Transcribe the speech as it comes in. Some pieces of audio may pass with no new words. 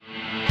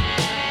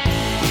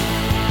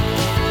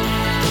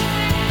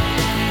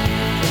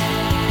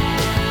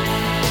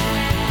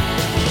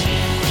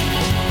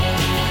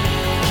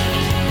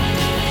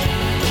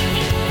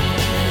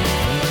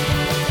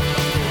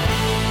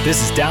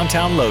This is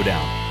Downtown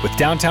Lowdown with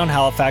Downtown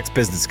Halifax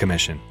Business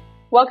Commission.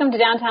 Welcome to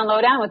Downtown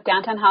Lowdown with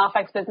Downtown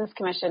Halifax Business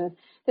Commission.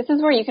 This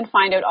is where you can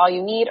find out all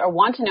you need or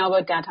want to know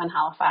about Downtown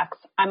Halifax.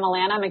 I'm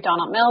Alana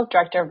McDonald-Mills,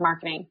 Director of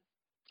Marketing.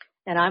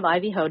 And I'm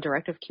Ivy Ho,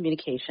 Director of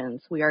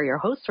Communications. We are your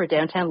hosts for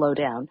Downtown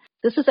Lowdown.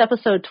 This is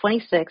episode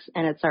 26,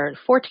 and it's our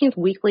 14th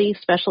weekly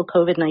special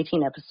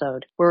COVID-19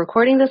 episode. We're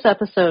recording this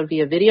episode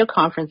via video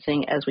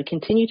conferencing as we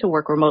continue to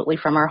work remotely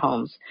from our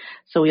homes.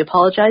 So we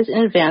apologize in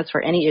advance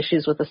for any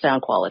issues with the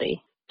sound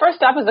quality.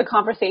 First up is a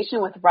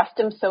conversation with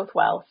Rustam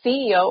Southwell,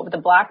 CEO of the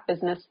Black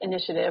Business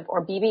Initiative,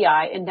 or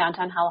BBI, in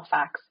downtown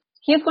Halifax.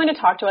 He is going to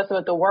talk to us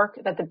about the work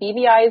that the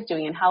BBI is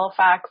doing in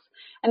Halifax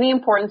and the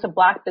importance of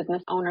Black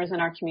business owners in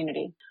our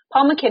community.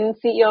 Paul McKinnon,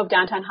 CEO of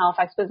Downtown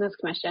Halifax Business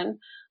Commission,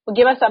 will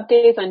give us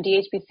updates on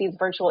DHBC's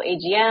virtual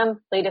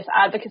AGM, latest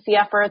advocacy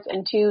efforts,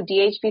 and 2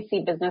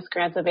 DHBC business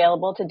grants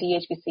available to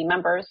DHBC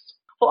members.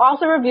 We'll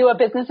also review what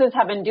businesses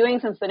have been doing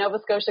since the Nova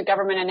Scotia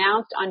government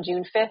announced on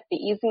June 5th the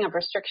easing of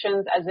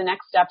restrictions as the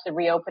next steps of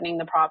reopening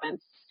the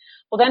province.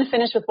 We'll then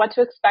finish with what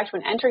to expect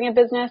when entering a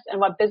business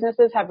and what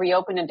businesses have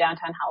reopened in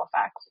downtown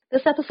Halifax.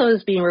 This episode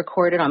is being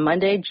recorded on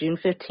Monday, June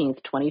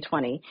 15th,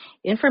 2020.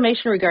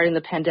 Information regarding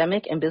the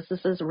pandemic and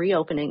businesses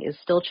reopening is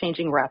still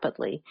changing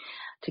rapidly.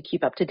 To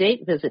keep up to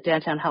date, visit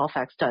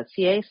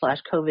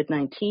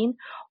downtownhalifax.ca/COVID-19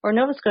 or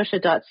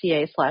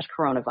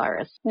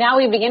novascotia.ca/coronavirus. Now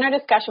we begin our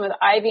discussion with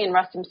Ivy and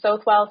Rustam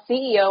Southwell,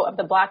 CEO of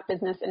the Black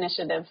Business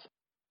Initiative.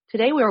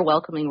 Today we are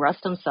welcoming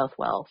Rustam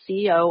Southwell,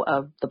 CEO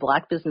of the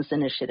Black Business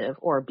Initiative,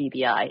 or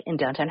BBI, in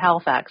downtown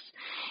Halifax.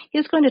 He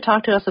is going to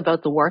talk to us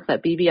about the work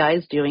that BBI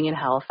is doing in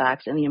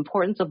Halifax and the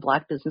importance of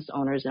Black business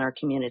owners in our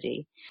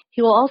community.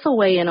 He will also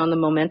weigh in on the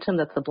momentum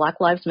that the Black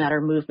Lives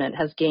Matter movement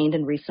has gained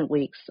in recent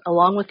weeks,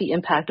 along with the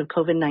impact of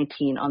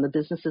COVID-19 on the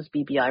businesses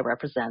BBI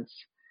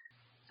represents.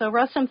 So,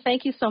 Rustam,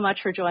 thank you so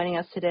much for joining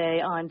us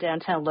today on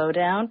Downtown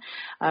Lowdown.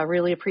 I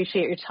really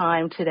appreciate your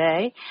time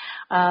today.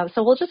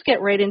 So we'll just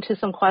get right into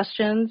some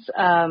questions.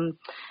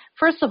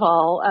 First of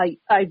all,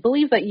 I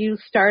believe that you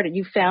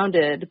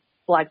founded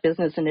Black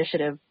Business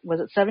Initiative,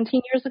 was it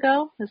 17 years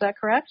ago? Is that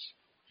correct?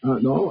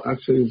 No,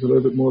 actually, it's a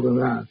little bit more than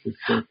that. It's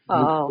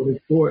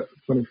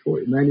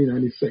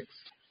 1996.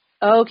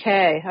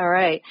 Okay, all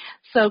right.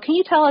 So can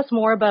you tell us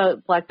more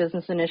about Black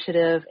Business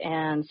Initiative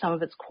and some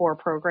of its core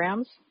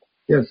programs?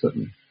 Yes,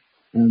 certainly.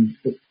 And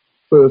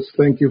first,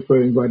 thank you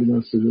for inviting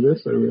us to do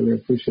this. I really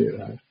appreciate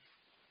that.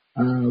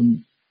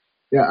 I'm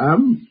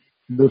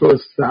the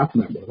first staff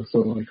member,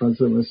 so I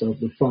consider myself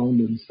the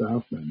founding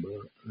staff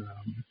member.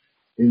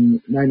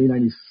 In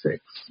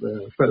 1996,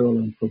 the federal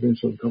and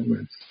provincial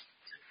governments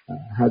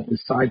had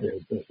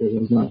decided that there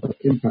was not an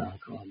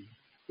impact on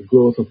the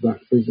growth of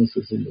Black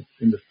businesses in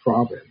the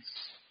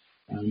province.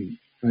 And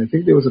I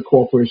think there was a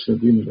cooperation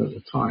agreement at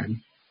the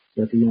time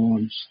that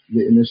launched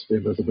the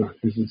initiative as a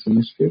Black Business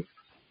Initiative.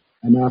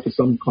 And after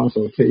some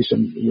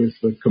consultation with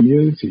the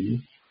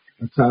community,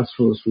 a task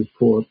force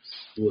report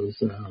was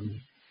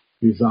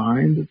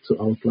designed to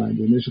outline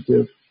the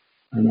initiative,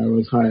 and I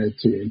was hired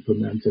to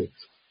implement it.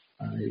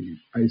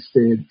 I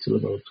stayed till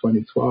about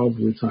 2012,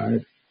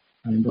 retired,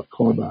 and got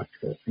called back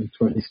in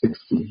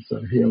 2016.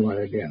 So here I am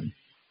again.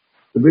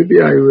 The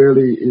BBI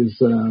really is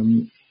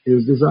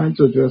designed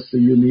to address the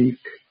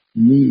unique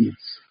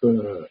needs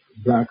for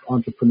Black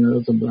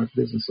entrepreneurs and Black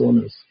business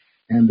owners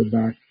and the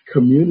Black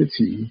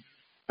community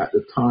at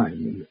the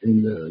time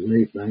in the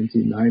late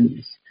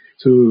 1990s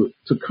to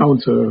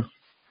counter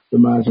the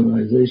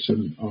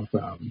marginalization of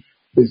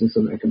business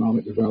and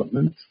economic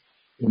development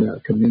in the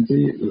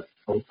community.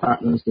 Our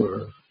partners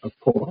were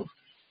CORE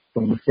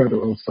from the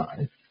federal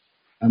side,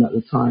 and at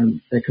the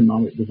time,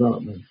 economic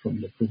development from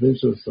the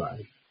provincial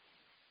side.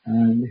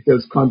 And it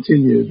has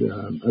continued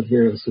at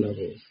various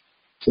levels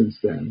since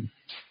then.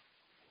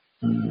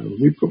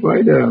 We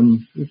provide a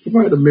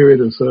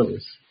myriad of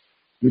service.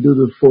 We do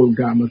the full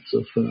gamut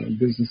of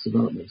business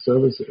development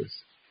services,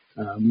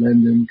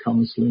 lending,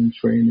 counseling,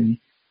 training,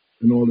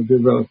 and all the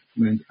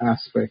development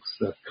aspects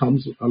that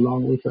comes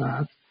along with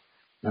that.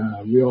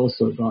 We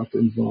also got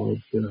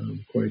involved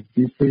quite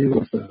deeply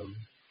with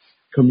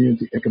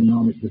community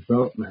economic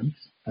development,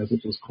 as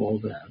it was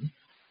called then.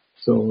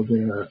 So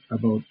there are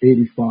about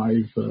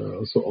 85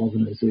 or so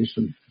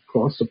organizations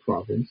across the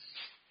province,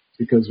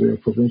 because we're a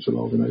provincial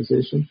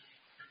organization,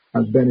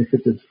 have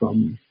benefited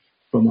from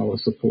our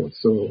support.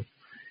 So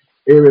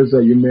areas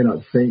that you may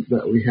not think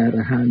that we had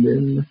a hand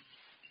in,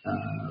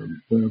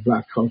 the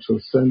Black Cultural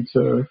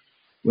Center,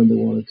 when they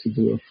wanted to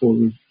do a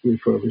full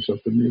refurbish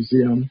of the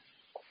museum,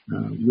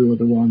 we were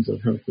the ones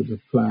that helped with the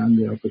plan,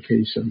 the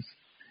applications,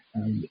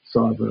 and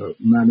Sarva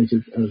managed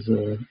it as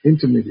an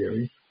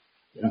intermediary,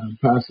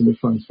 passing the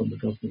funds from the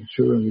government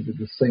through, and we did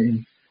the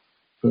same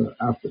for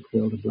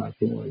Africville, the Black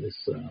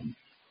Loyalists,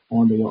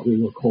 under what we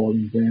were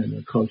calling then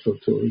a cultural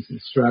tourism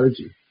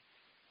strategy,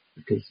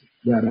 because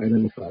that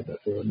identified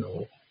that there were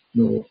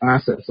no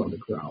assets on the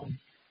ground.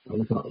 And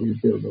we thought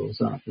we'd build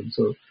those up. And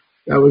so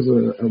that was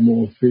a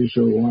more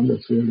visual one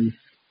that's really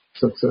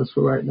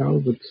successful right now.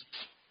 But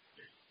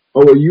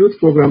our youth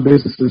program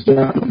Businesses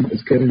Jam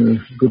is getting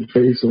a good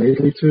pace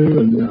lately too,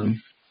 and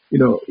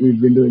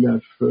we've been doing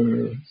that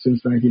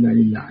since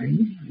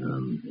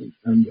 1999,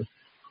 and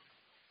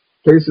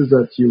places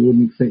that you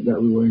wouldn't think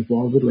that we were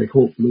involved with, like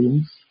Hope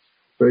Blooms,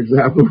 for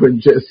example, when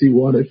Jesse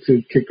wanted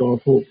to kick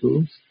off Hope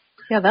Blooms.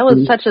 Yeah, that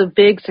was such a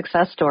big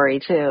success story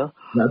too.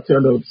 That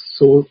turned out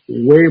so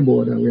way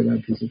more than we had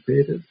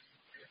anticipated.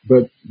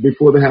 But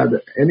before they had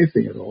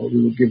anything at all,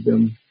 we would give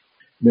them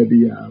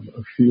maybe a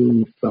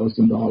few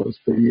 $1,000s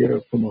per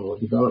year from our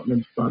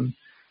development fund,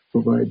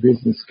 provide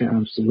business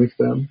camps with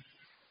them,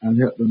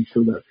 and help them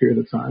through that period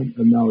of time.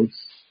 And now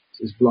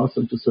it's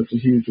blossomed to such a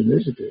huge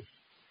initiative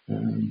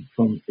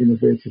from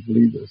innovative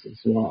leaders as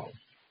well.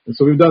 And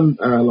so we've done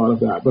a lot of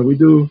that. But we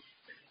do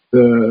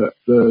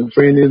the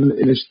training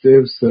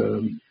initiatives,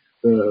 the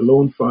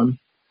loan fund,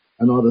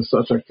 and other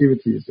such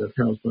activities that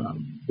help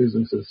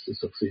businesses to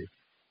succeed.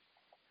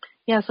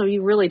 Yeah, so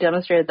you really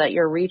demonstrated that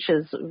your reach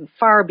is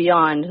far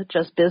beyond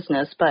just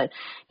business, but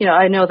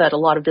I know that a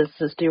lot of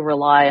businesses do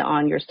rely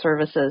on your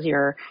services,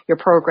 your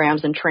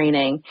programs and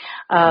training.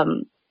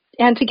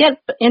 And to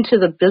get into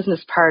the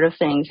business part of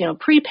things,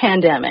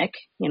 pre-pandemic,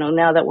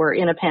 now that we're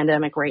in a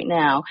pandemic right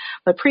now,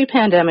 but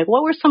pre-pandemic,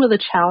 what were some of the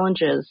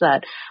challenges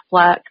that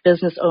Black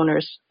business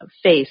owners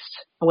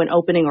faced when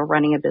opening or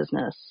running a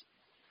business?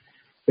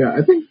 Yeah,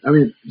 I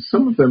mean,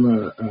 some of them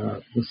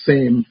are the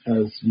same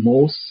as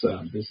most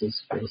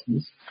business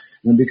persons,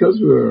 and because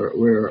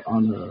we're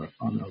on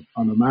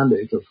a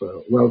mandate of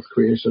wealth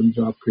creation,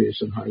 job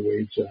creation, high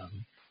wage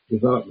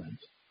development,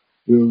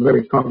 we were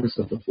very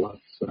cognizant of what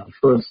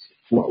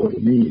were the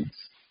needs,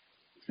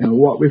 and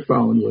what we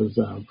found was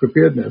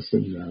preparedness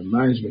and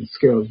management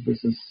skills,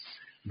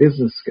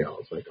 business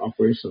skills like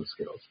operational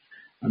skills,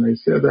 and I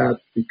say that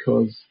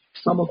because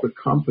some of the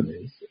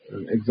companies,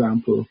 an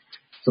example.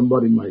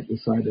 Somebody might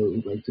decide they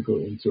would like to go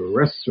into a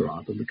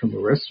restaurant and become a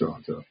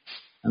restaurateur.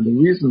 And the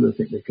reason they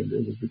think they can do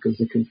it is because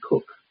they can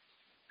cook,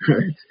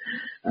 right?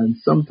 And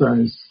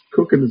sometimes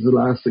cooking is the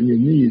last thing you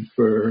need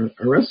for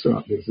a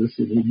restaurant business.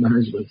 You need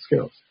management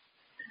skills.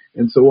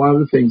 And so one of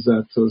the things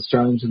that was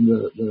challenging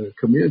the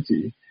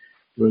community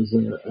was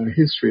a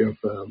history of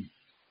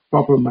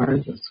proper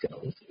management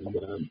skills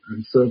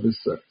and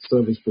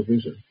service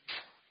provision.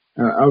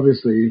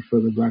 Obviously,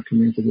 for the Black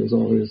community, there's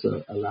always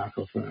a lack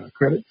of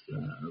credit,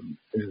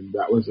 and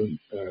that was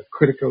a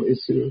critical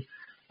issue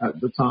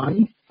at the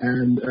time.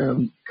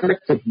 And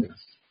connectiveness.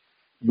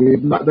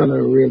 We've not done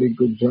a really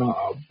good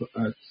job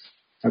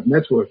at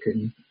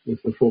networking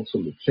with the folks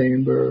from the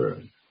Chamber,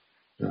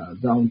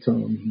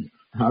 Downtown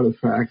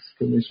Halifax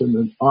Commission,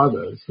 and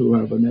others who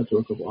have a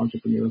network of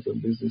entrepreneurs and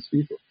business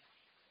people.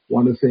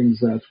 One of the things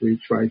that we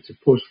try to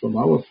push from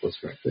our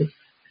perspective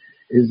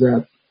is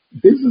that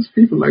business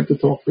people like to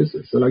talk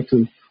business. They like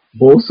to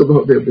boast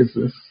about their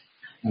business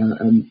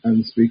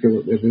and speak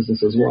about their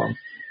business as well.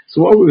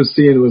 So what we were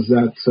seeing was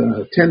that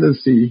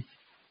tendency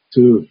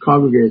to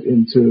congregate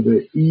into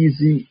the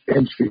easy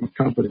entry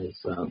companies,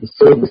 the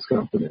service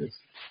companies,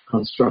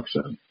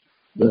 construction.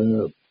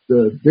 The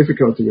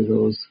difficulty with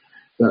those,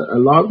 that a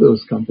lot of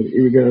those companies,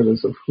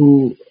 regardless of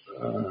who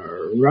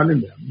are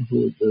running them,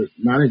 who the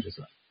managers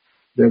are,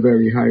 they're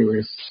very high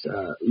risk,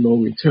 low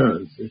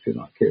returns if you're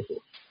not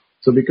careful.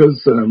 So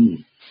because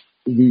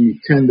we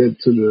tended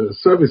to the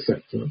service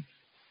sector,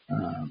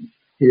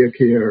 hair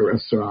care,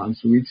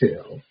 restaurants,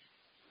 retail,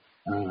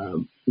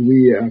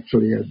 we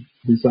actually had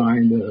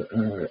designed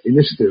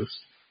initiatives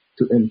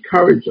to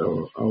encourage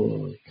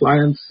our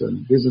clients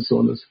and business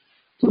owners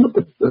to look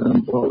at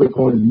what we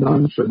call a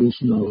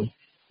non-traditional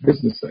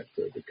business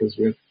sector, because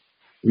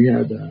we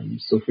had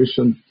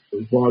sufficient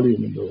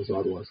volume in those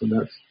other ones, and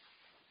that's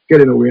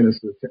getting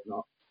awareness of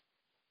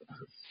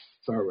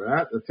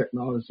the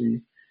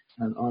technology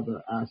and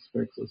other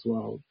aspects as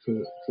well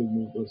to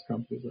move those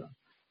companies out.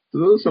 So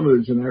those are some of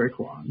the generic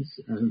ones,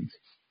 and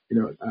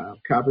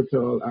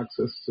capital,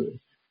 access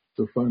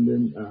to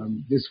funding,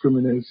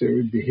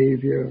 discriminatory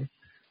behavior,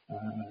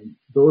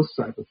 those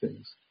type of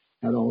things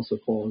had also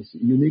caused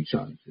unique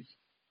challenges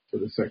to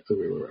the sector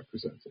we were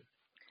representing.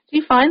 Do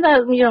you find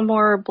that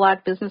more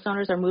Black business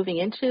owners are moving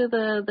into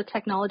the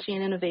technology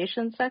and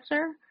innovation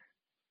sector?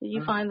 Did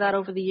you find that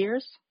over the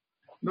years?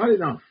 Not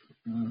enough.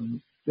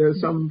 There are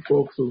some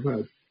folks who've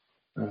had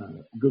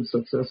good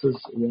successes.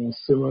 Ross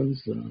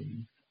Simmons.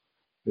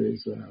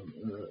 There's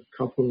a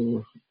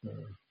couple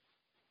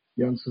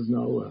youngsters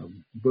now,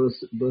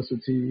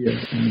 Versity,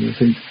 and I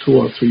think 2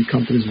 or 3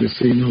 companies we're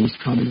seeing who's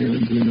coming in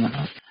and doing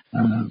that.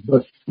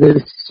 But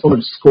there's so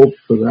much scope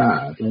for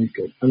that.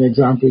 Like an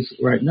example is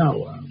right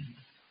now,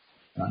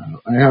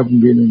 I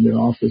haven't been in the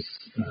office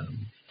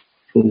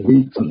for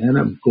weeks on end.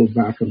 I go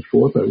back and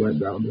forth. I went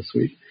down this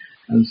week.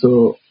 And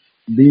so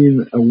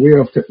being aware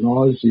of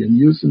technology and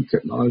using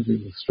technology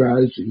as a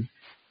strategy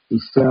to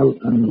sell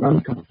and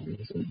run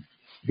companies and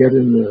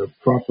getting the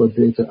proper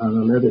data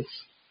analytics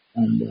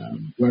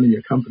and running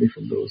your company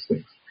from those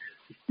things,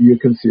 you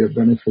can see a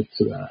benefit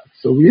to that.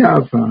 So we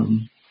have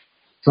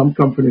some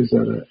companies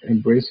that are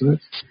embracing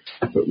it,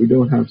 but we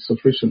don't have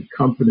sufficient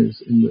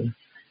companies in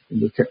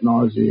the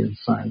technology and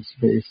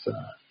science-based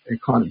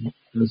economy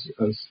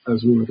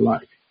as we would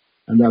like.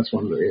 And that's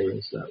one of the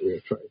areas that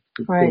we're trying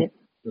to right.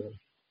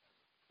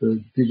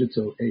 The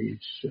digital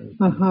age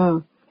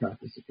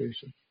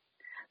participation.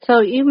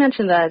 So you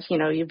mentioned that,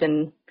 you've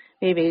been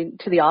maybe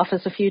to the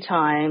office a few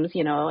times,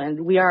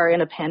 and we are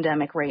in a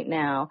pandemic right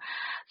now.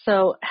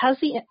 So has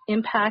the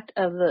impact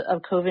of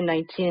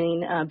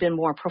COVID-19 been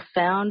more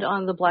profound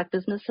on the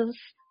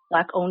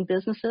Black-owned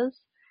businesses?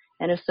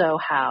 And if so,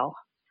 how?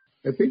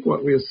 I think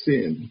what we're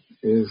seeing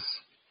is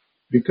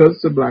because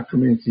the Black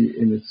community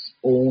in its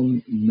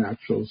own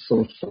natural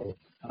social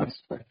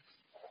aspect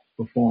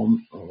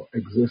perform or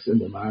exist in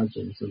the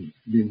margins and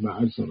being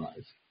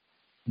marginalized,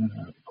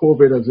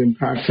 COVID has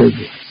impacted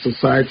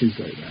societies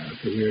like that,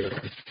 where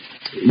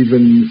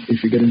even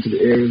if you get into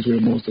the areas where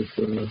most of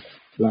the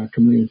Black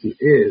community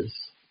is,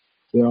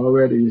 they're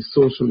already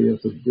socially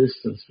at a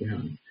distance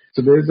behind.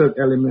 So there's that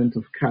element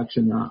of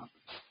catching up.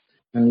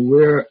 And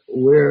we're,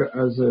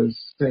 as I was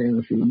saying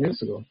a few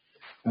minutes ago,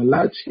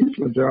 a huge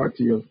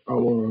majority of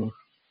our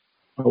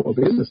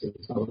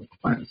businesses, our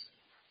clients,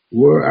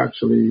 were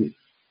actually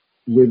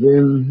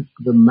within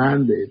the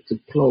mandate to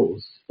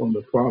close from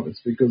the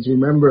province. Because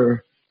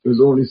remember, there's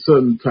only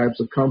certain types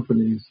of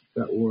companies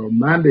that were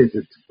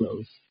mandated to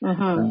close.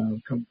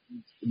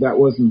 That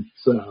wasn't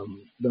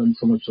done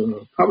so much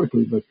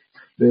publicly, but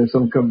there are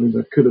some companies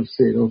that could have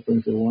stayed open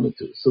if they wanted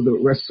to. So the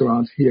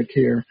restaurants, hair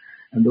care,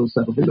 and those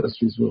type of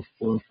industries were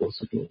forced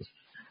to close.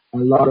 A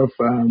lot of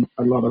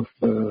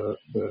the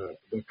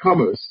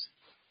commerce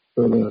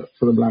for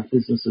the Black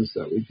businesses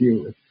that we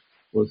deal with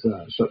was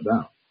shut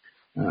down.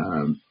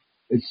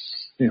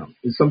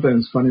 It's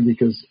sometimes funny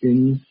because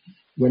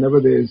whenever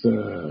there's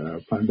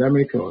a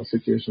pandemic or a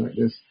situation like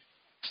this,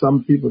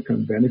 some people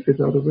can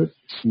benefit out of it.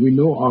 We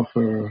know of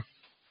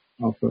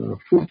a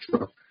food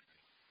truck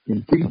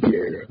in Digby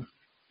area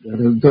that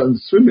has done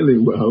swimmingly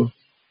well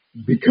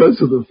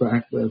because of the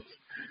fact that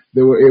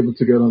they were able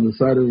to get on the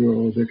side of the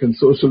road, they can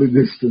socially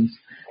distance,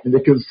 and they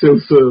can still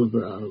serve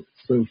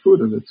food,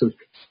 and they took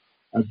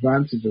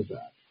advantage of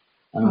that.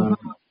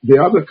 The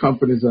other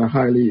companies are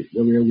highly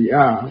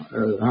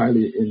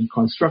in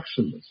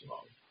construction as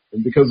well.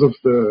 And because of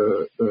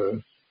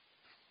the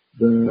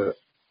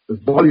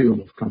volume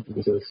of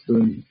companies that's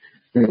doing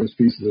various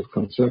pieces of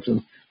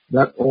construction,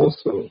 that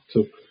also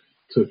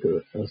took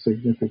a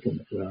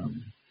significant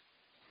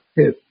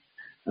hit.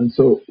 And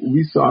so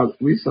we saw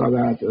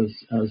that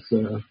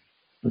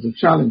as a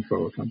challenge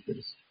for our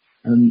companies.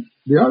 And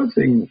the other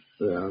thing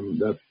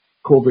that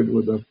COVID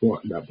would have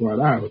brought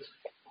out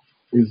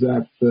is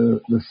that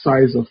the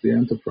size of the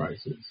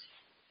enterprises.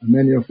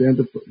 Many of the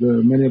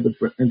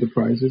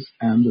enterprises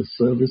and the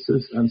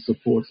services and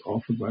supports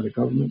offered by the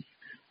government,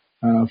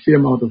 a fair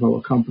amount of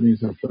our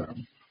companies have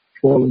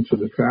fallen through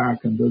the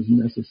crack and doesn't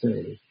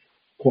necessarily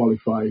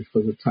qualify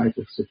for the type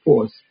of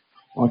supports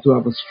or to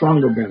have a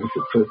stronger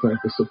benefit for the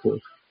type of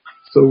support.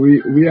 So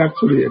we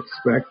actually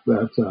expect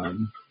that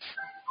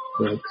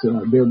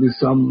there'll be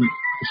some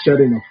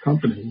shedding of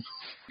companies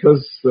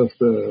because of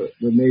the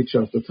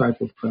nature of the type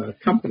of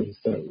companies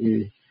that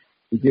we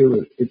deal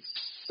with.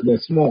 They're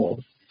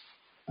small,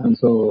 and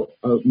so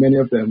many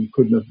of them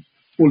couldn't have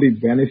fully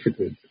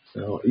benefited,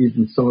 or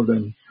even some of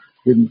them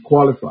didn't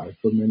qualify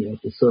for many of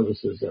the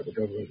services that the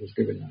government was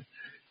giving out.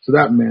 So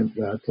that meant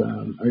that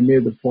I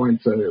made the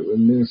point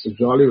when Minister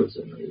Jolly was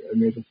in, I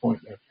made the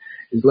point that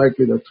it's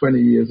likely that 20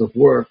 years of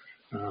work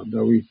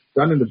that we've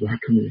done in the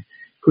Black community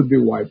could be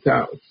wiped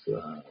out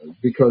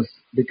because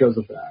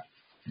of that.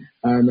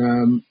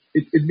 And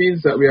it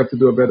means that we have to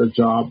do a better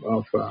job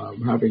of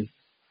having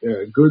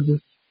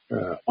good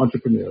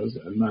entrepreneurs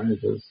and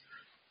managers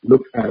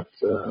look at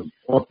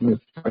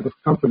alternate type of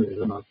companies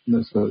and not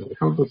necessarily the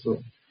comfort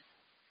zone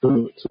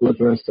to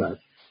address that.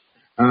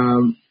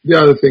 The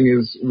other thing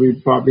is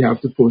we probably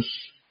have to push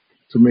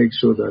to make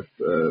sure that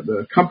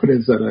the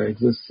companies that are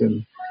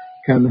existing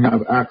can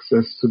have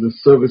access to the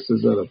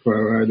services that are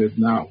provided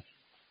now.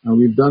 And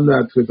we've done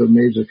that with a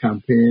major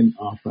campaign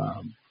of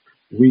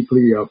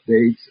weekly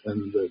updates,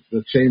 and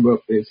the chamber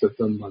updates are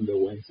done Monday,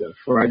 Wednesday, and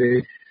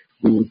Friday.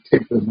 We would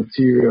take the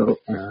material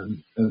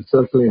and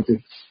circulate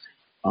it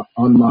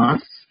en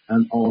masse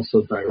and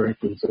also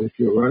directly. So if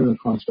you're running a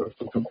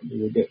construction company,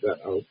 we'll get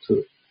that out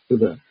to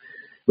them.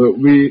 But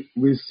we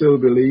still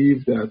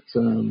believe that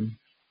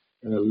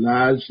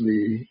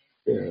largely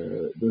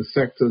the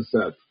sectors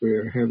that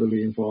we're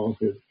heavily involved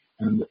with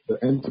and the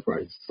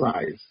enterprise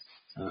size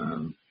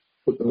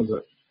put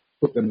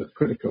them at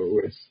critical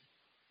risk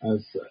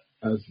as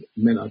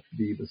may not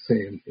be the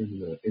same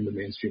in the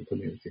mainstream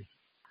community.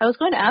 I was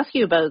going to ask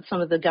you about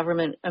some of the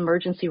government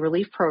emergency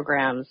relief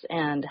programs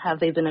and have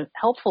they been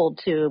helpful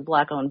to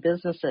Black-owned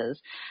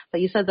businesses?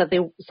 But you said that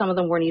some of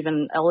them weren't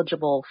even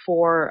eligible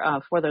for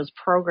those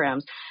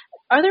programs.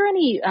 Are there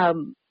any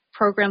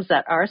programs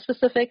that are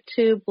specific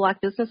to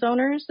Black business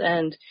owners?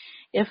 And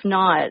if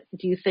not,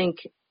 do you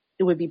think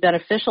it would be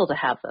beneficial to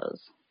have those?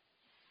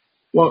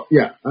 Well,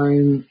 yeah,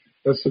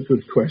 that's a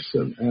good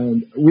question.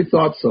 And we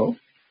thought so.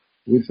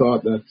 We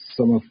thought that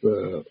some of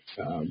the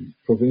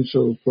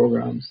provincial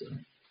programs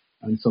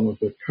and some of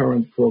the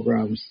current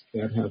programs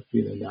that have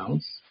been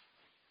announced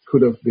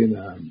could have been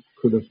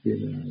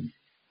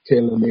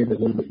tailor-made a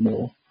little bit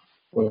more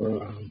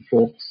for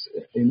folks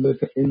in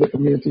the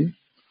community.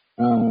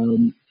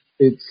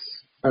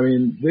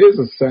 There's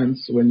a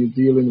sense when you're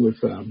dealing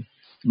with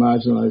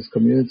marginalized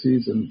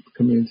communities and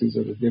communities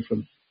at a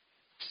different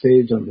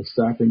stage on the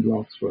starting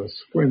blocks for a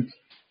sprint.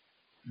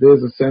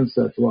 There's a sense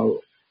that,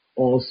 well,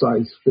 all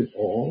sides fit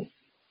all.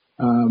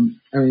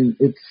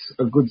 It's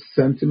a good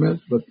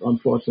sentiment, but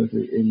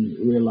unfortunately in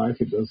real life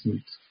it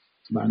doesn't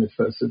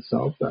manifest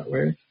itself that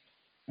way.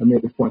 I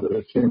made the point that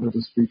I came here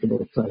to speak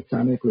about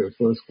Titanic, where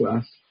first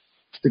class,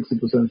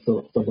 60%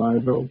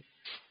 survival,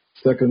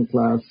 second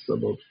class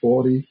about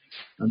 40,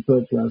 and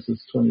third class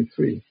is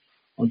 23.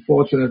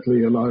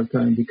 Unfortunately, a lot of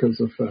time because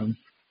of a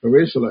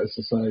racialized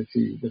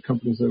society, the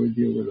companies that we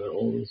deal with are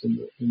always in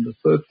the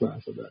third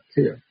class of that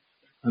tier,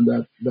 and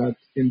that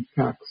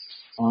impacts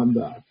on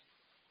that.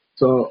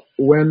 So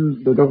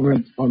when the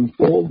government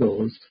unfold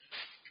those,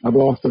 I've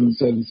often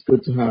said it's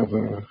good to have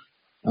a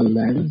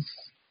lens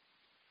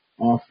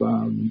of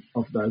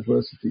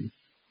diversity.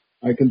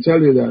 I can tell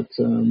you that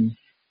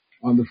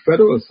on the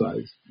federal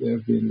side, they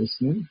have been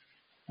listening.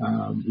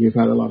 We've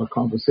had a lot of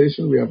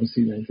conversation. We haven't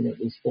seen anything at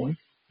this point,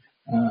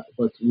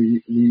 but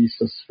we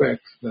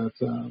suspect that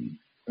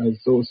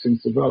as those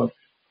things develop,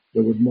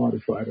 they would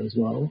modify it as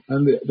well.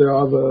 And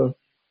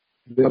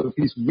the other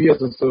piece, we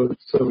as a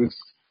service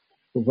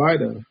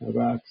provider have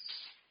asked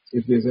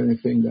if there's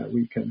anything that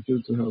we can do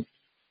to help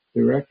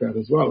direct that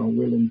as well. I'm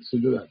willing to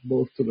do that,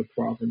 both to the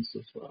province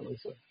as well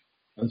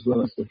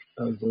as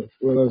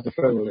the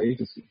federal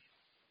agency.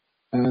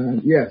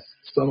 And yes,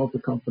 some of the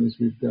companies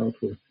we've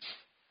dealt with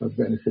have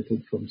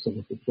benefited from some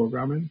of the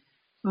programming.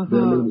 Uh-huh.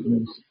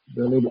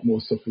 They're a little bit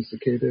more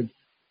sophisticated.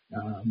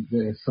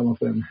 Some of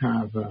them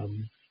have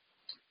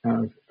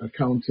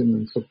accounting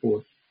and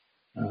support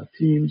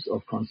teams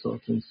of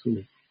consultants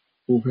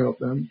who've helped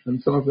them,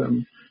 and some of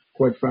them,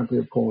 quite frankly,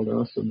 have called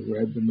us and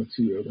read the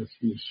material that's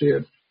being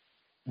shared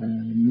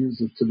and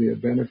use it to their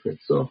benefit.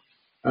 So,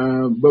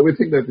 but we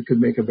think that it could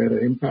make a better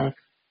impact.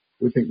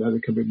 We think that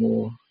it could be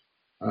more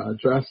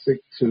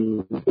drastic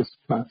to this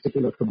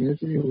particular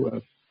community who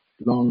have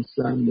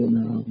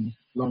long-standing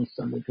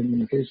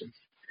communications.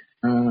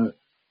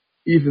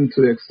 Even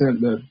to the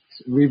extent that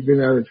we've been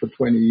at it for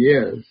 20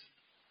 years.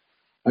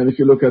 And if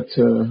you look at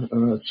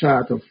a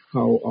chart of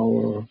how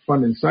our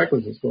funding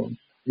cycles has gone,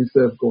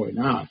 instead of going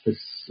up, it's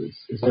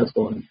just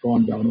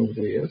gone down over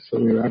the years. So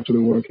we're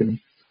actually working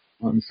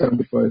on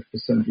 75%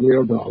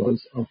 real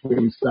dollars of where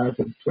we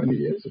started 20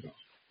 years ago.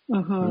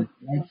 Uh-huh.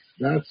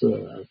 That's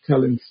a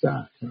telling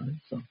stat, right?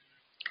 So,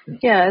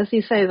 yeah, as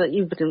you say that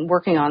you've been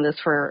working on this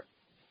for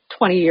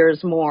 20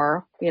 years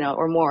more,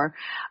 or more.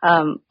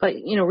 But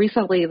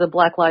recently the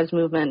Black Lives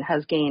Movement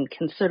has gained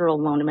considerable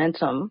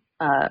momentum,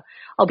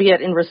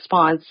 albeit in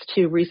response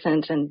to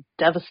recent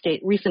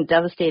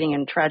devastating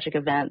and tragic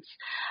events.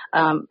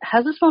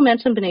 Has this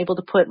momentum been able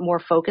to put more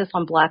focus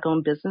on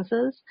Black-owned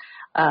businesses,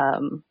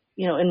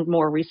 in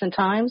more recent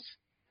times?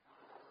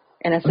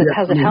 And has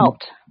it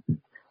helped?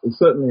 It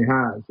certainly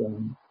has.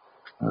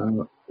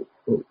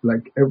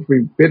 Like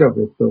every bit of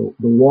it, the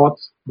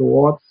warts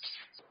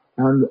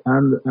and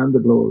the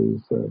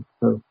glories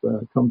have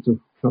come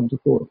to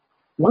fore.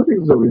 One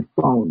thing that we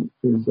found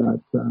is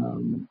that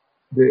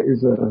there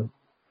is a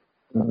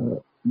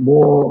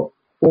more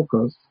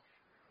focus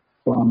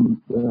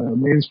from the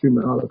mainstream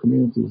and other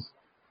communities,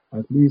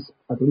 at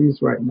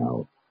least right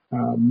now,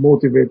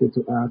 motivated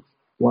to ask,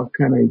 what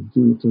can I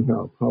do to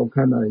help? How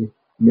can I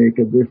make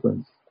a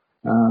difference?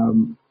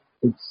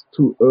 It's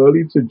too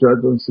early to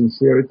judge on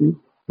sincerity,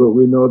 but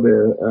we know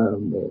there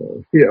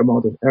a fair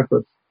amount of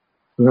effort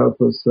to help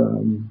us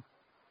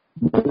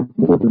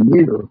move the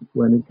needle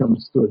when it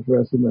comes to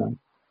addressing that.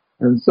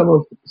 And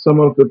some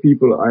of the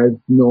people I've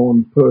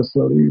known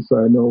personally, so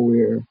I know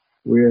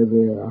where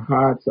their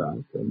hearts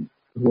are, and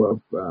who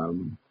have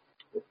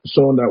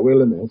shown that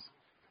willingness.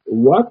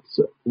 What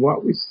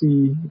we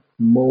see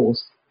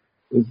most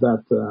is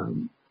that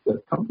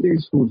the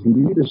companies whose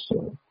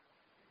leadership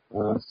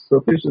are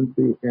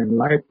sufficiently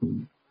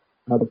enlightened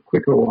are the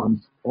quicker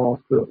ones off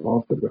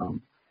the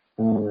ground,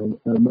 and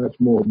a much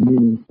more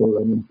meaningful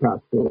and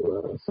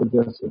impactful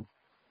suggestion.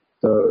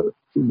 So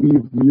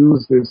we've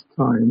used this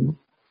time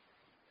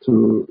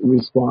to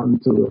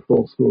respond to the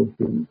folks who've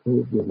been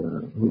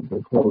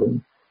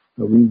calling.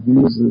 We've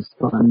used this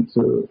time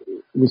to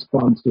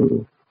respond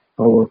to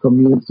our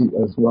community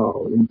as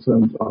well in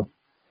terms of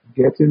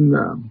getting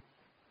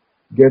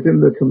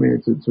the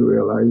community to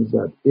realize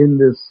that in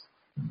this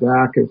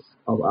darkest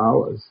of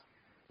hours,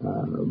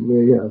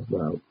 we have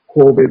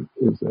COVID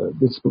is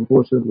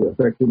disproportionately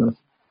affecting us,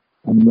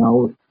 and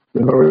now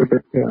the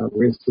horrific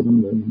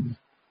racism and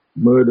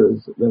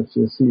murders that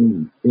you're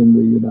seeing in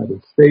the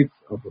United States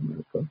of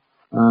America.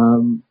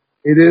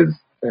 It is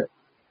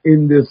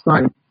in this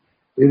time.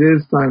 It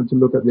is time to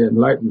look at the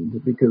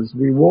enlightenment, because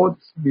we won't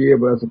be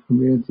able as a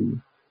community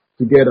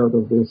to get out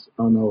of this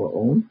on our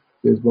own.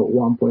 There's about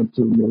 1.2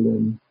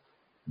 million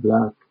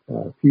Black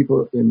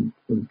people in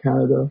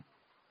Canada.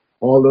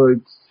 although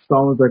it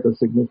sounds like a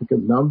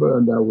significant number,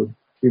 and that would,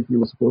 if you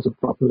were supposed to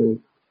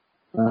populate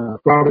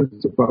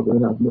provinces, would probably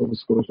have Nova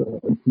Scotia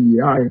and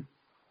PEI.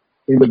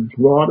 In the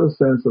broader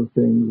sense of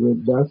things,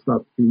 that's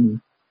not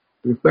being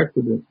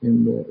reflected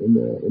in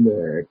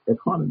the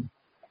economy.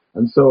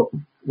 And so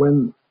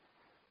when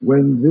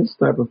this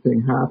type of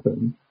thing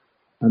happens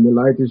and the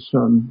light is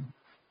shone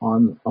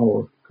on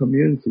our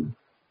community,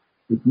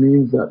 it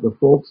means that the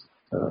folks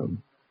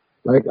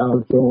like Al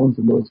Jones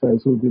and those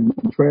guys who've been in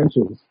the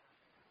trenches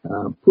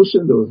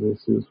pushing those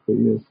issues for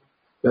years,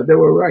 that they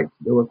were right.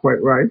 They were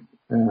quite right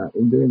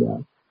in doing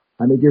that.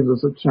 And it gives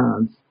us a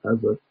chance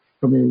as a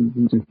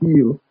community to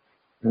heal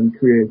and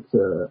create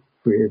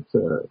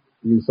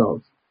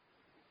results.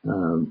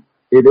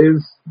 It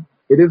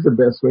is the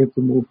best way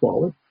to move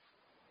forward.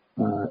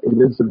 It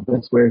is the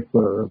best way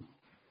for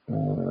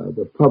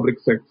the public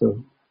sector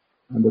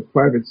and the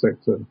private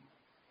sector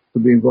to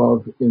be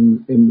involved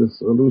in the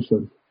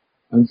solution.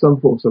 And some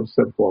folks have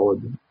stepped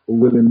forward,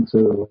 willing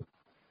to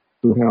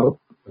help.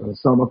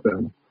 Some of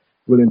them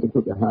willing to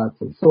put their hearts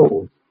and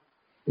souls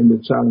in the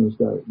challenge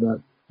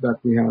that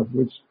we have,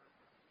 which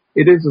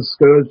it is a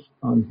scourge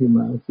on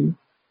humanity.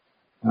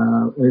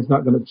 And it's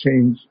not going to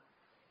change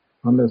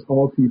unless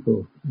all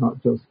people,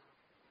 not just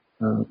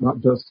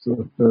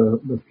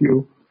the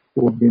few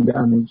who have been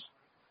damaged,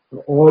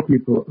 but all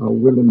people are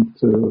willing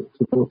to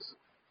put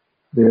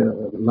their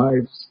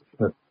lives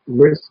at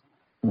risk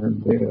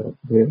and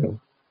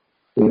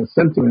their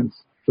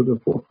sentiments to the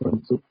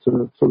forefront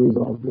to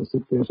resolve the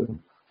situation.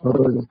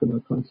 Otherwise, it's going to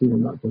continue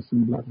not just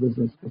in black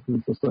business, but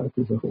in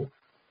society as a whole.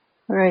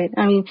 Right.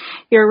 I mean,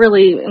 you're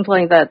really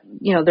implying that,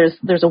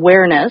 there's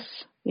awareness,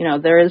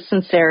 there is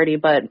sincerity,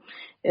 but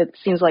it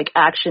seems like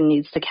action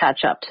needs to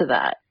catch up to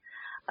that.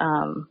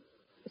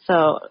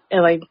 So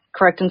am I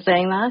correct in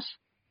saying that?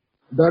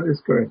 That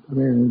is correct. I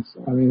mean,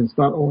 it's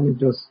not only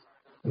just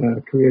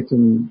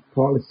creating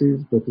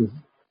policies, but it's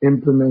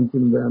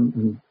implementing them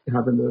and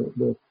having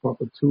the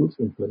proper tools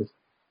in place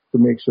to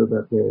make sure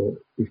that they're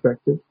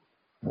effective,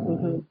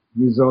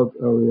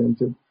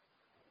 result-oriented,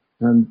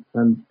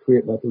 and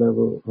create that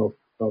level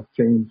of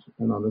change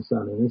and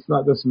understanding. It's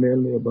not just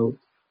mainly about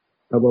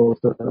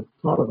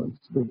tolerance,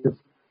 because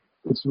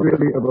it's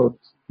really about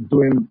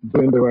doing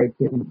the right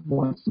thing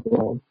once and for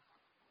all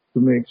to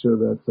make sure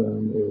that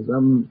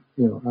I'm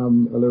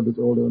a little bit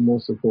older than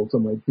most of the folks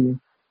on my team,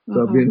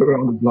 so I've been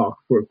around the block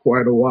for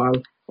quite a while.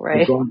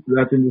 Right. I've gone through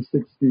that in the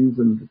 60s,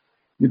 and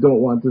you don't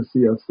want to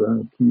see us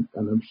keep,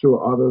 and I'm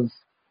sure others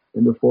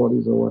in the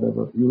 40s or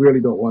whatever, you really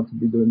don't want to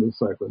be doing this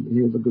cycle.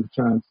 Here's a good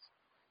chance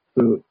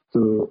to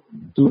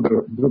do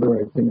the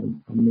right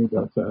thing and make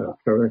that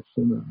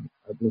correction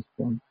at this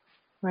point.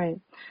 Right.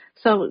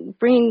 So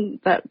bringing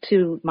that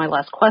to my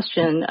last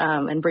question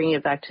and bringing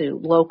it back to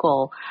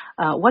local,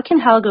 what can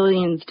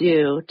Haligonians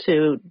do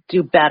to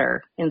do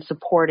better in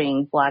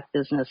supporting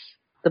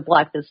the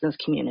Black business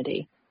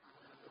community?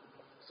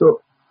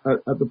 So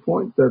at the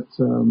point that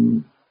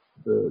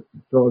the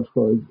George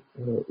Floyd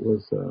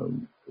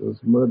was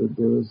murdered,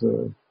 there was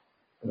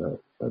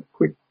a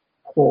quick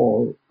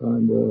call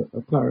and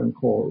a clarion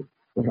call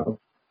to have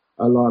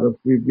a lot of.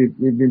 We've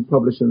been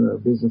publishing a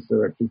business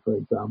directory, for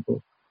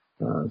example,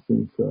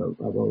 since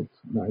about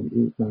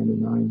 98,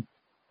 99.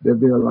 There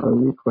have been a lot of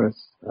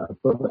requests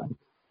for that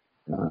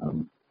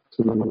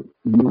to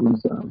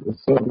use the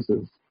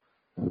services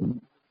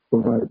and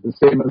provide the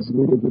same as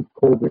we did with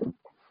COVID,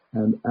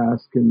 and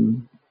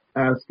asking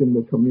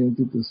the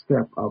community to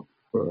step up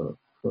for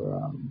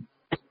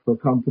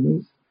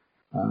companies.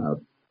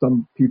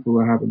 Some people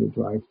are having to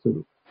drive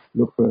to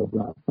look for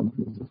black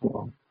companies as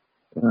well.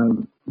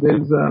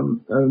 There's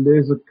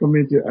a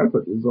community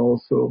effort. There's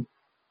also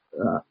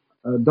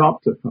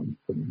adopt a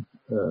company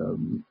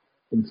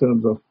in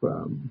terms of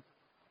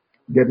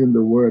getting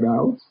the word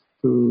out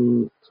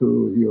to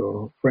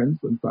your friends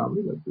and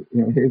family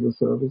that here's a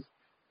service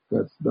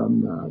that's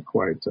done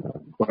quite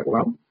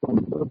well from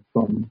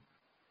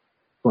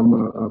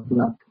a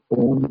black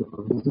owned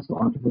business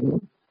entrepreneur.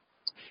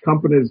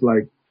 Companies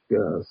like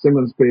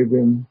Simmons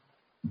Paving,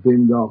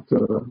 Bean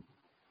Doctor,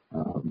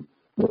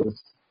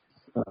 there's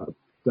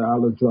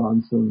Diala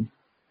Johnson,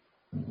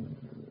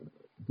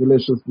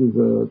 Delicious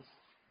Desserts.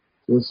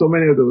 There's so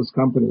many of those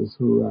companies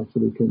who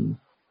actually can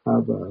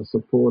have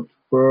support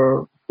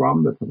from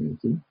the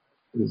community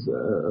is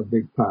a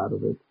big part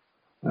of it.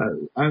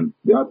 And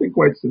the other thing,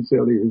 quite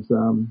sincerely, is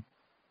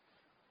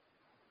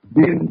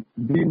being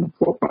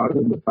proper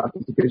in the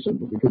participation,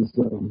 because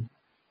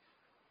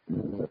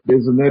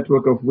there's a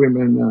network of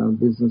women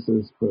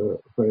businesses,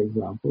 for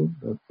example,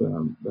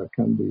 that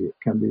can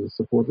be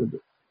supported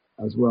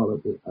as well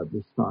at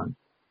this time.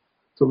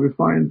 So we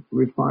find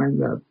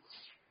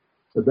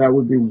that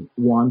would be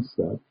one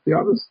step. The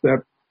other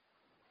step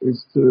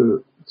is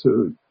to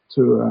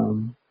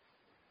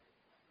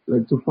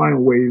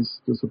find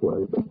ways to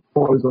support it.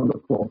 Paul is on the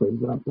call, for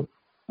example.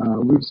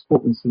 We've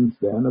spoken since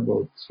then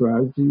about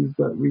strategies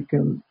that we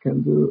can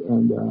do,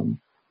 and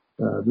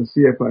the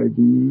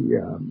CFIB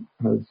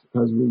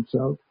has reached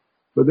out,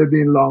 but there have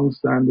been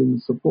long-standing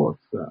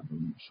supports.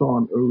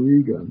 Sean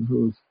O'Regan,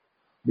 who's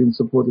been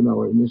supporting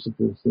our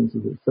initiative since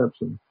its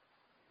inception.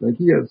 Like,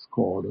 he has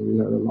called and we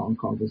had a long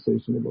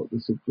conversation about the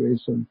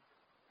situation,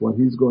 what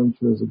he's going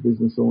through as a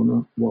business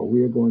owner, what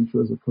we're going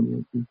through as a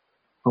community,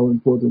 how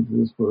important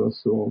it is for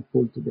us to all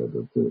pull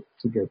together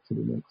to get to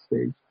the next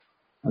stage.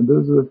 And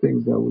those are the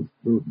things that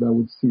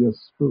would see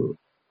us through.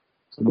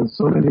 So there's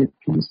so many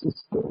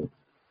pieces there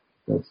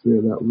that's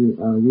there that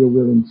we're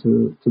willing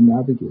to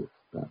navigate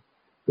that.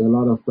 There are a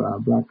lot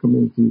of Black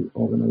community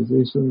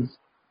organizations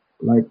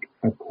like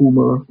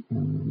Akuma,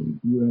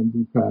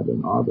 UNDPAD,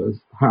 and others,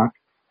 HAC,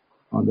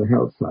 on the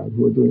health side,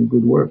 who are doing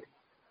good work.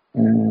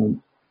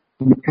 And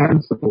we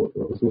can support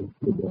those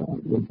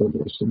with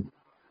donation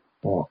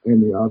or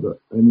any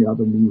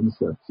other means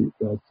that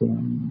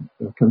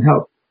can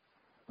help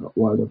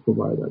while they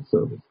provide that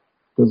service.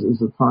 Because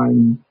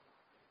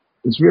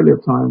it's really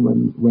a time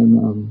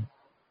when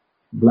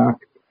Black,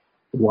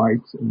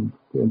 white, and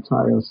the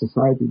entire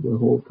society, the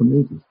whole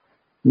community,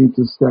 need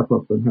to step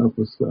up and help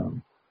us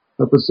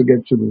to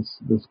get through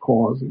this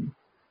cause.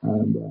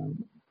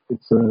 And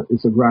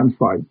it's a grand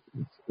fight.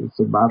 It's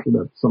a battle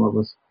that some of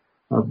us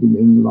have been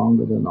in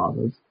longer than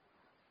others,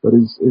 but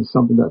it's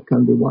something that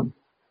can be won.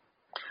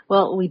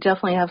 Well, we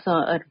definitely have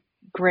a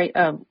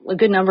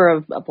good number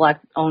of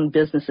Black-owned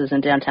businesses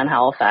in downtown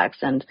Halifax,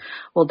 and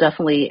we'll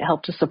definitely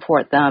help to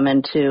support them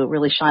and to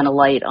really shine a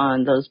light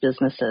on those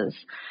businesses.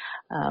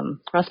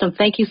 Rustam,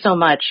 thank you so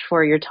much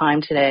for your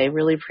time today.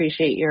 Really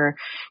appreciate your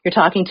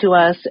talking to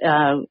us.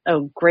 A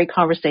great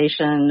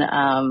conversation,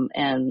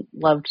 and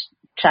loved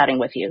chatting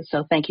with you.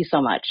 So thank you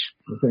so much.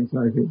 Thanks,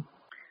 Ivy.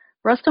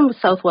 Rustam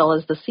Southwell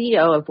is the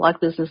CEO of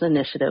Black Business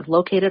Initiative,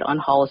 located on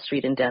Hollis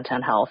Street in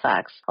downtown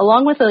Halifax.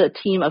 Along with a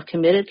team of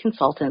committed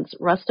consultants,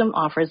 Rustam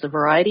offers a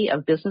variety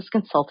of business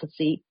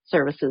consultancy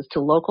services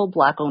to local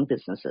Black-owned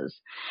businesses.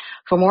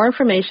 For more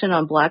information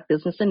on Black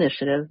Business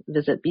Initiative,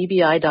 visit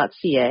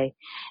bbi.ca.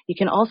 You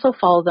can also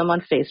follow them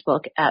on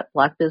Facebook at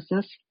Black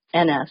Business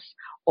NS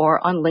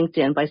or on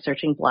LinkedIn by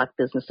searching Black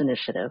Business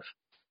Initiative.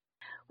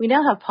 We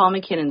now have Paul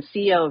McKinnon,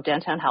 CEO of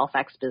Downtown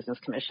Halifax Business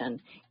Commission.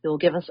 He will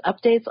give us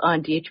updates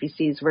on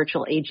DHBC's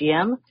virtual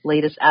AGM,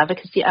 latest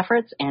advocacy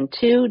efforts, and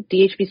 2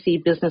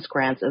 DHBC business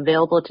grants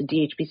available to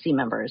DHBC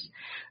members.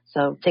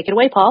 So take it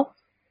away, Paul.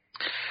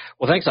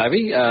 Well, thanks,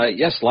 Ivy.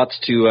 Yes, lots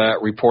to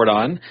report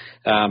on.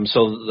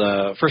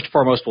 So first and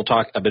foremost, we'll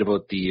talk a bit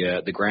about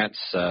the grants,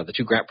 the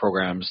 2 grant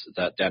programs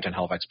that Downtown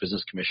Halifax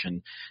Business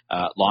Commission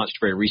launched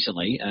very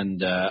recently.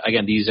 And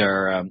again, these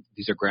are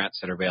grants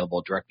that are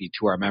available directly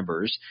to our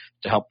members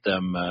to help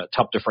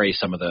defray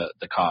some of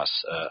the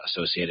costs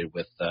associated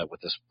with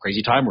this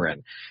crazy time we're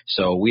in.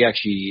 So we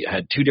actually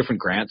had 2 different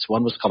grants.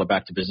 One was called a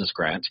Back to Business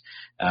grant,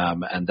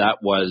 and that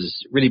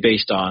was really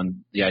based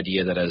on the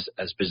idea that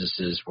as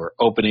businesses were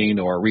opening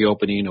or reopening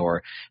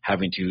or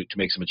having to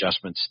make some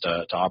adjustments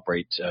to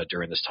operate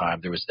during this time,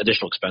 there was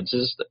additional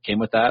expenses that came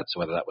with that. So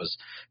whether that was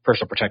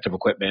personal protective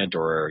equipment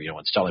or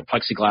installing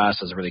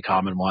plexiglass as a really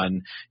common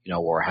one,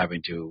 or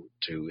having to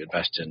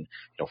invest in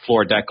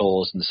floor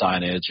decals and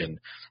signage and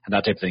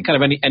that type of thing.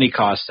 Kind of any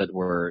costs that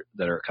are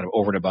kind of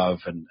over and above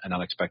and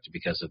unexpected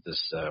because of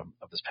this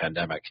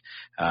pandemic.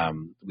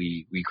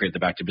 We created the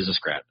Back to Business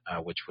grant,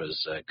 which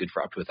was good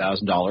for up to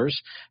 $1,000.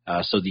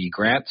 So the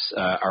grants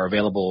are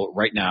available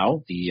right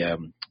now.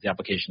 The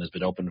application has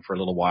been open for a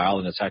little while,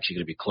 and it's actually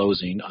going to be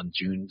closing on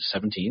June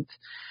 17th.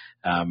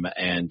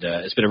 And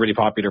it's been a really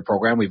popular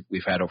program.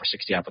 We've had over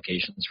 60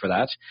 applications for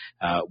that.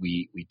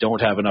 We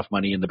don't have enough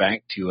money in the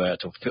bank to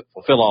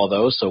fulfill all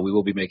those, so we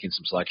will be making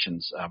some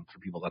selections for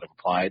people that have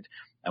applied,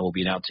 and we'll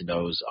be announcing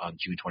those on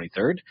June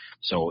 23rd.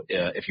 So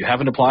if you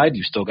haven't applied,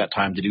 you've still got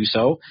time to do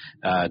so.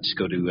 Just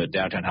go to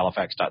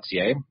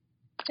downtownhalifax.ca.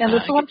 And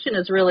the selection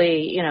is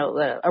really,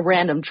 a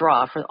random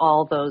draw for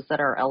all those that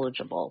are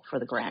eligible for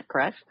the grant,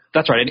 correct?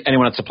 That's right.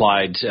 Anyone that's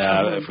applied,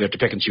 if we have to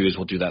pick and choose,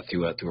 we'll do that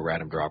through a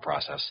random draw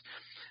process.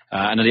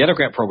 And then the other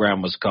grant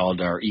program was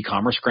called our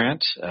e-commerce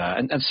grant,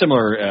 and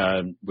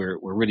similar. We're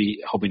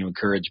really hoping to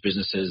encourage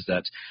businesses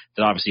that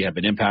obviously have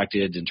been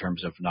impacted in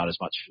terms of not as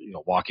much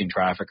walk-in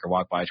traffic or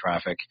walk-by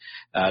traffic,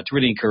 to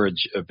really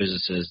encourage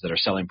businesses that are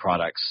selling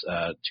products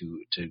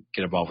to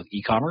get involved with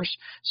e-commerce.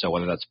 So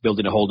whether that's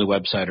building a whole new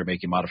website or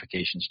making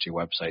modifications to your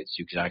website, so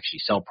you can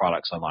actually sell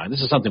products online.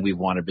 This is something we've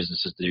wanted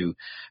businesses to do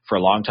for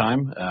a long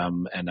time,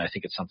 and I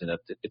think it's something that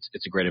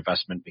it's a great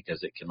investment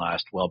because it can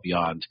last well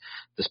beyond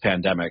this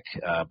pandemic.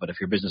 But if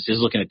your business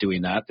is looking at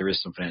doing that, there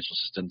is some financial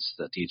assistance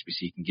that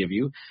DHBC can give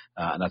you,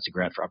 and that's a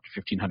grant for up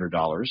to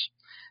 $1,500.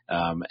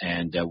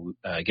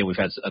 Again, we've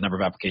had a number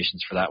of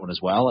applications for that one as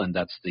well, and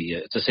it's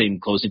the same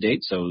closing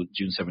date, so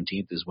June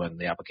 17th is when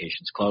the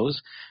applications close,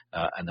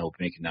 and then we'll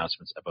be making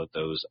announcements about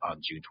those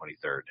on June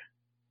 23rd.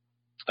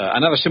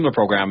 Another similar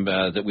program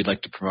that we'd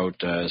like to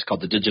promote is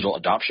called the Digital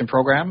Adoption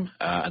Program.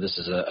 And this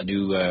is a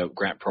new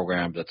grant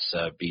program that's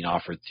being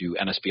offered through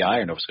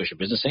NSBI, or Nova Scotia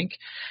Business Inc.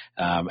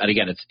 And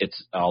again,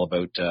 it's all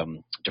about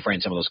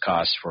defraying some of those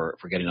costs for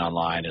getting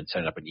online and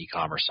setting up an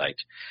e-commerce site.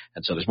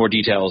 And so there's more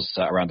details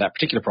around that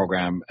particular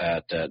program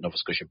at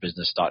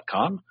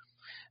novascotiabusiness.com.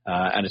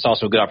 And it's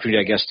also a good opportunity,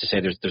 I guess, to say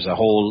there's a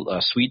whole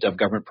suite of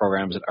government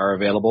programs that are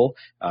available.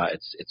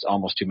 It's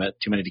almost too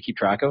many to keep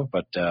track of,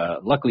 but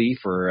luckily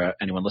for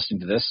anyone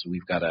listening to this,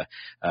 we've got a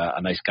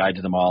nice guide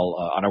to them all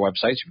on our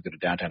website. So if you go to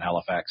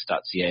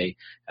downtownhalifax.ca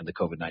and the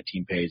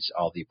COVID-19 page,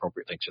 all the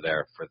appropriate links are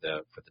there for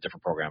the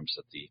different programs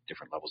at the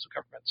different levels of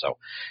government. So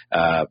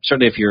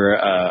certainly if you're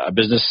a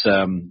business,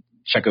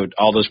 check out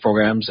all those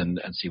programs and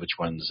see which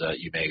ones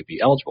you may be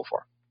eligible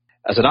for.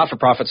 As a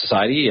not-for-profit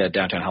society,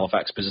 Downtown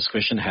Halifax Business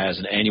Commission has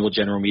an annual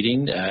general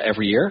meeting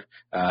every year,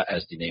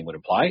 as the name would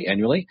imply,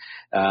 annually.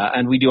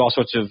 And we do all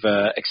sorts of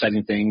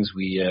exciting things.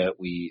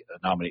 We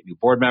nominate new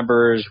board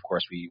members. Of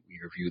course, we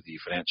review the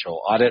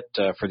financial audit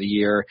for the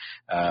year.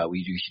 We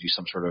usually do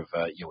some sort of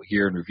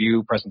year in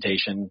review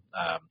presentation.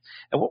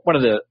 And one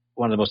of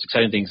the most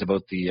exciting things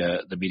about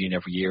the meeting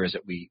every year is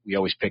that we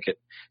always pick it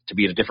to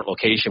be at a different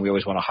location. We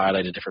always want to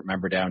highlight a different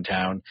member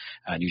downtown,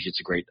 and usually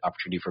it's a great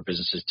opportunity for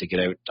businesses to get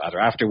out either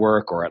after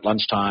work or at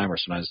lunchtime, or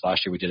sometimes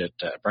last year we did it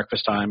at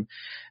breakfast time.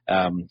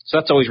 So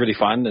that's always really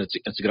fun.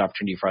 It's a good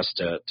opportunity for us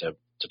to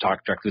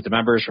talk directly with the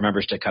members, for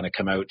members to kind of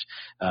come out,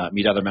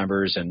 meet other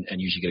members, and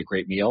usually get a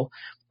great meal.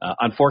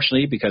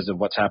 Unfortunately, because of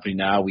what's happening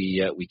now,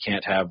 we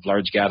can't have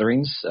large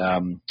gatherings.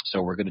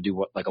 So we're going to do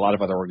what like a lot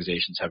of other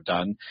organizations have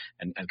done,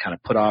 and kind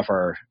of put off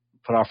for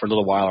a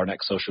little while our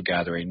next social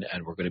gathering,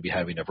 and we're going to be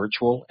having a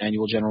virtual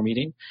annual general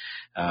meeting,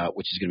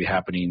 which is going to be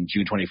happening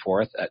June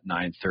 24th at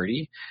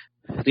 9:30.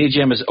 The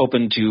AGM is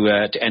open to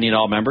any and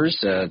all members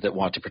that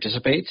want to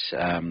participate,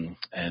 and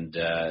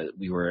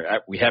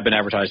we have been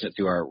advertising it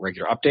through our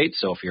regular updates.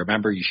 So if you're a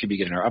member, you should be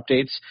getting our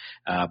updates.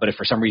 But if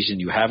for some reason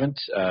you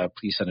haven't,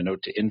 please send a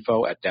note to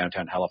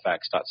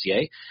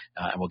info@downtownhalifax.ca,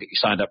 and we'll get you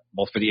signed up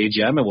both for the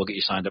AGM and we'll get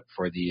you signed up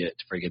for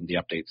getting the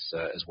updates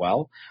as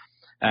well.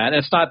 And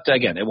it's not,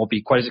 again, it won't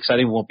be quite as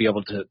exciting. We won't be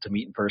able to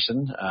meet in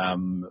person.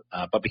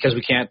 But because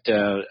we can't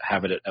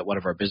have it at one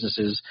of our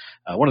businesses,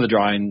 one of the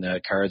drawing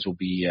cards will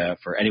be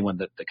for anyone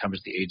that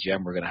comes to the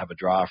AGM. We're going to have a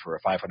draw for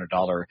a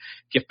 $500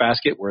 gift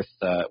basket worth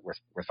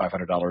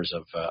 $500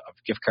 of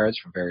gift cards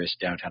from various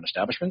downtown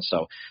establishments.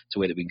 So it's a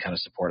way that we can kind of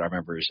support our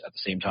members at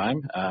the same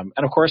time.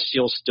 And of course,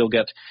 you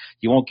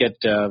won't get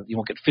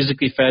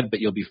physically fed,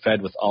 but you'll be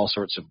fed with all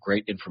sorts of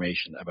great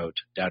information about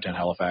downtown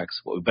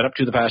Halifax, what we've been up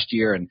to the past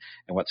year, and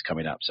what's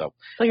coming up. So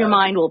your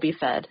mind will be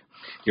fed.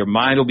 Your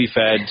mind will be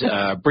fed.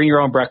 Bring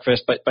your own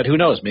breakfast, but who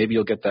knows? Maybe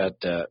you'll get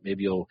that.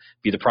 Maybe you'll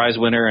be the prize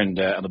winner, and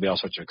there'll be all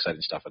sorts of exciting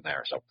stuff in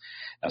there. So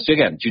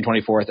again, June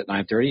 24th at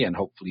 9:30, and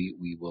hopefully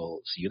we will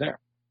see you there.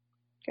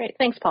 Great,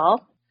 thanks, Paul.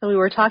 So we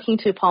were talking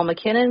to Paul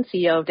McKinnon,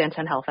 CEO of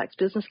Downtown Halifax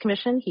Business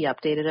Commission. He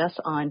updated us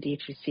on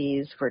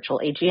DHBC's virtual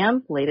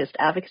AGM, latest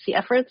advocacy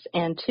efforts,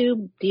 and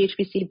 2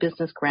 DHBC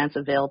business grants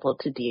available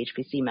to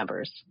DHBC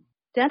members.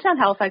 Downtown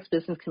Halifax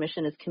Business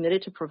Commission is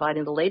committed to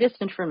providing the latest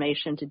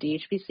information to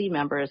DHBC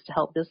members to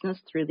help business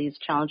through these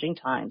challenging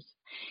times.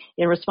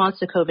 In response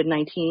to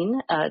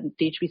COVID-19,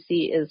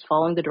 DHBC is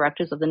following the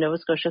directives of the Nova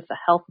Scotia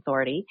Health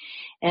Authority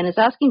and is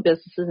asking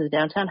businesses in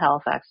downtown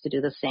Halifax to do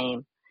the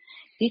same.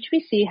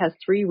 DHBC has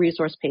 3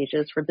 resource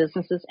pages for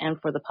businesses and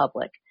for the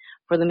public.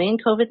 For the main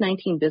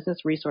COVID-19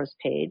 business resource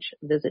page,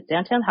 visit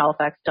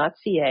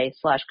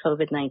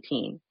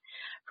downtownhalifax.ca/COVID-19.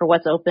 For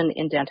what's open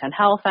in downtown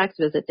Halifax,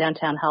 visit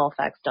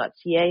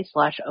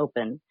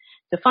downtownhalifax.ca/open.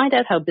 To find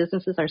out how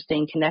businesses are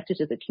staying connected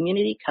to the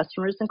community,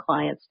 customers, and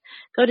clients,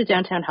 go to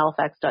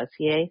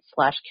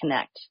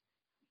downtownhalifax.ca/connect.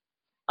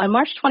 On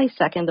March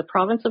 22nd, the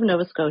province of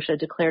Nova Scotia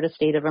declared a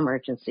state of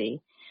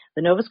emergency.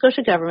 The Nova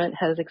Scotia government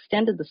has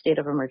extended the state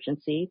of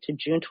emergency to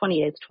June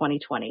 28,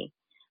 2020.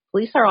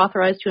 Police are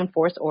authorized to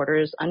enforce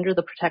orders under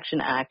the Protection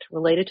Act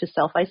related to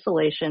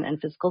self-isolation and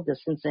physical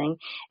distancing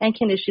and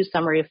can issue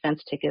summary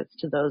offense tickets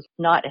to those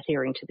not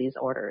adhering to these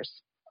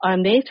orders.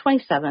 On May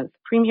 27th,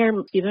 Premier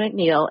Stephen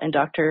McNeil and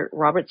Dr.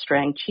 Robert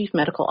Strang, Chief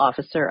Medical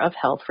Officer of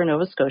Health for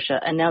Nova Scotia,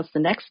 announced the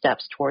next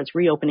steps towards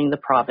reopening the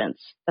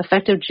province.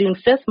 Effective June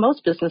 5th,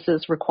 most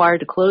businesses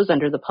required to close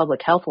under the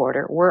public health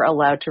order were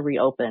allowed to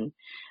reopen.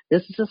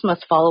 Businesses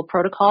must follow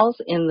protocols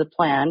in the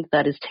plan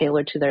that is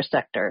tailored to their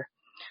sector.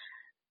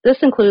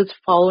 This includes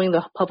following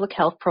the public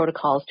health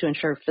protocols to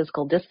ensure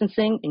physical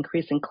distancing,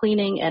 increasing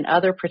cleaning, and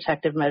other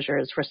protective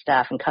measures for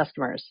staff and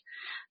customers.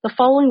 The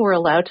following were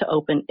allowed to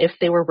open if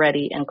they were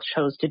ready and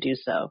chose to do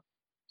so: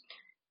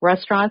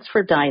 restaurants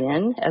for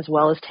dine-in, as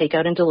well as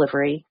takeout and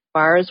delivery,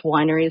 bars,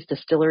 wineries,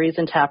 distilleries,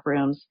 and tap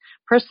rooms,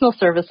 personal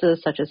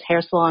services such as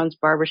hair salons,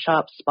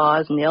 barbershops,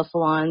 spas, nail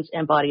salons,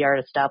 and body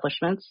art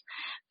establishments,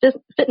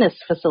 fitness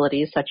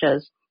facilities such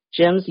as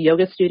gyms,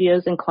 yoga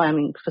studios, and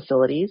climbing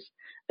facilities,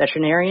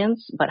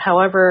 veterinarians, but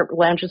however,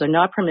 lounges are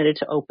not permitted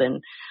to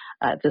open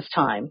at this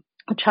time.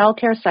 The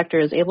childcare sector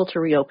is able to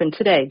reopen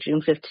today,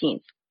 June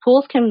 15th.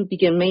 Pools can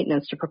begin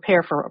maintenance to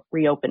prepare for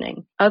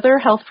reopening. Other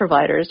health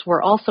providers were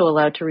also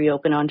allowed to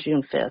reopen on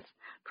June 5th,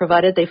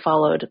 provided they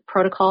followed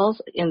protocols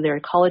in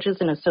their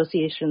colleges and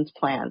associations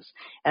plans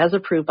as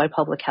approved by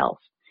public health.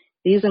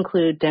 These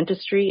include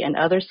dentistry and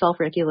other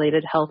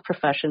self-regulated health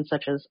professions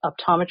such as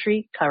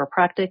optometry,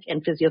 chiropractic,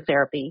 and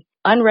physiotherapy.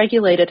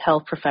 unregulated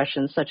health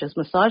professions such as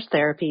massage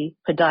therapy,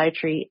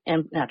 podiatry,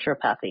 and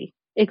naturopathy.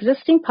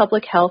 Existing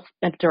public health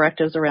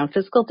directives around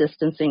physical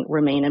distancing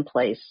remain in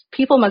place.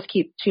 People must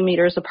keep 2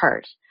 meters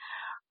apart.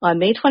 On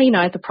May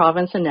 29th, the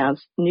province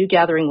announced new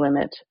gathering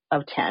limit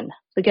of 10.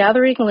 The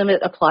gathering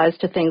limit applies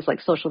to things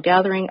like social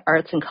gathering,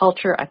 arts and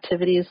culture,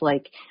 activities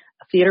like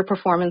theater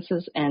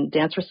performances and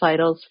dance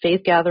recitals,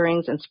 faith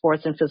gatherings, and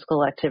sports and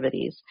physical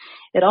activities.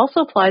 It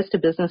also applies to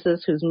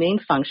businesses whose main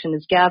function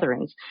is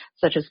gatherings,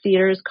 such as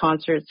theaters,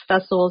 concerts,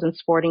 festivals, and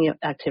sporting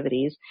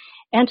activities,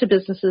 and to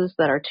businesses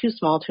that are too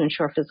small to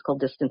ensure physical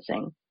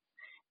distancing.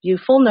 View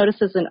full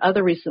notices and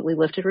other recently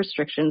lifted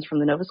restrictions from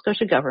the Nova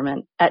Scotia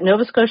government at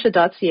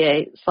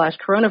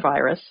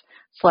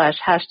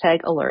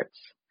novascotia.ca/coronavirus/alerts.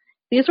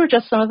 These were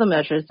just some of the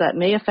measures that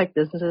may affect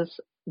businesses,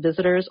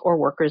 visitors, or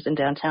workers in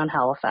downtown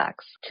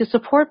Halifax. To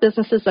support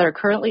businesses that are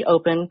currently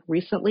open,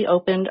 recently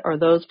opened, or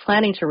those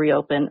planning to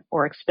reopen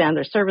or expand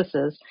their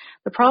services,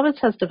 the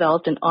province has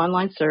developed an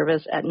online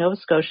service at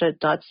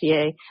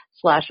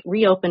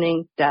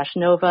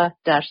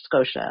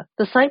novascotia.ca/reopening-nova-scotia.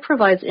 The site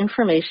provides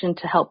information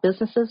to help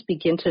businesses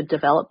begin to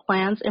develop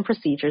plans and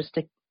procedures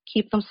to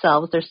keep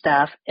themselves, their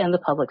staff, and the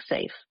public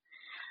safe.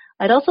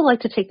 I'd also like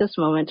to take this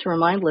moment to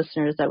remind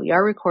listeners that we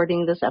are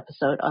recording this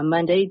episode on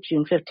Monday,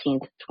 June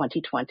 15th,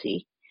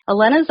 2020.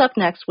 Elena is up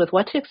next with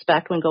what to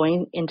expect when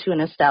going into an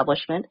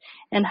establishment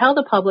and how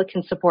the public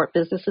can support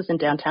businesses in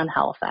downtown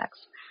Halifax.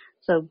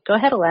 So go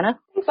ahead, Elena.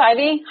 Thanks,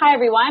 Ivy. Hi,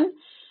 everyone.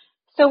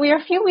 So we are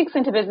a few weeks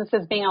into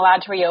businesses being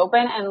allowed to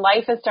reopen, and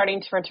life is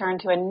starting to return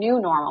to a new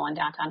normal in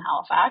downtown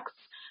Halifax.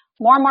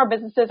 More and more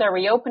businesses are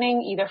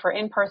reopening, either for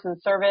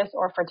in-person service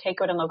or for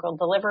takeout and local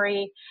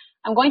delivery.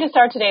 I'm going to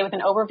start today with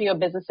an overview of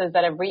businesses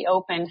that have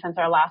reopened since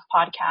our last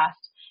podcast,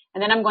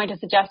 and then I'm going to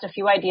suggest a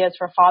few ideas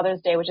for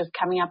Father's Day, which is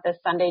coming up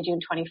this Sunday, June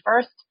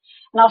 21st.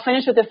 And I'll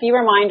finish with a few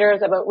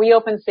reminders about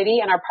Reopen City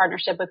and our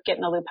partnership with Get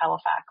in the Loop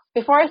Halifax.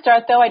 Before I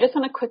start, though, I just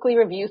want to quickly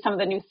review some of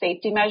the new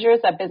safety measures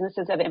that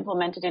businesses have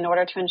implemented in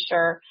order to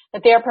ensure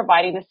that they are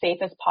providing the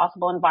safest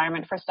possible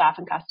environment for staff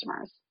and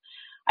customers.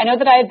 I know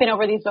that I have been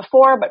over these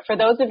before, but for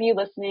those of you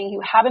listening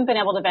who haven't been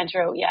able to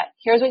venture out yet,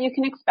 here's what you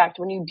can expect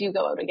when you do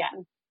go out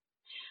again.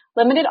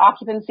 Limited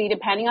occupancy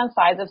depending on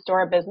size of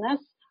store or business.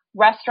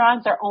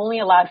 Restaurants are only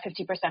allowed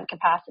 50%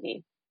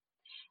 capacity.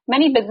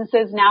 Many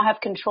businesses now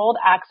have controlled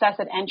access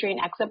at entry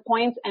and exit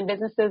points, and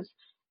businesses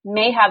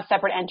may have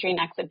separate entry and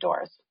exit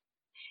doors.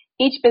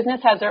 Each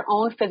business has their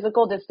own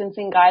physical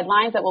distancing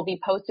guidelines that will be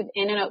posted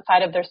in and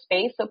outside of their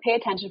space, so pay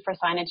attention for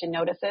signage and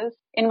notices.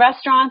 In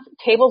restaurants,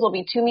 tables will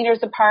be 2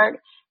 meters apart.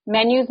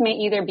 Menus may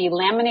either be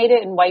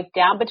laminated and wiped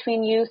down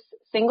between use,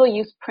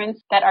 single-use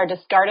prints that are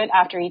discarded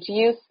after each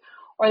use,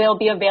 or they'll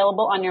be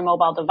available on your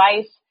mobile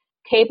device.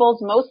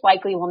 Tables most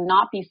likely will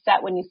not be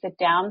set when you sit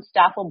down.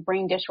 Staff will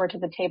bring dishware to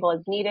the table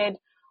as needed.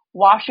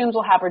 Washrooms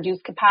will have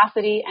reduced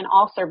capacity, and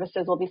all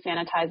services will be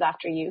sanitized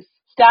after use.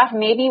 Staff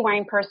may be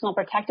wearing personal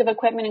protective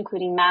equipment,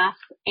 including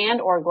masks and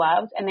or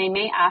gloves, and they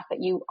may ask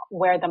that you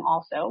wear them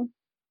also.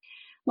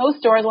 Most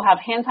stores will have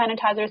hand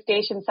sanitizer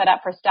stations set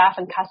up for staff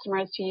and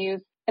customers to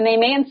use, and they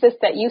may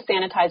insist that you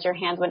sanitize your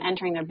hands when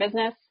entering their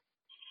business.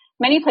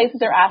 Many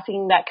places are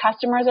asking that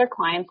customers or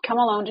clients come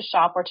alone to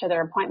shop or to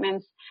their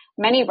appointments.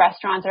 Many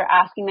restaurants are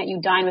asking that you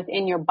dine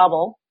within your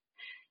bubble.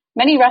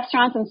 Many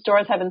restaurants and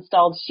stores have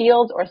installed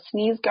shields or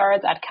sneeze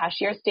guards at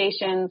cashier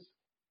stations.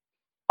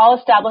 All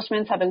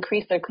establishments have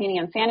increased their cleaning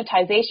and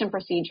sanitization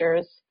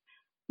procedures.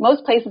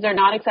 Most places are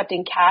not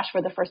accepting cash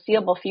for the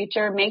foreseeable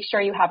future. Make sure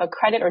you have a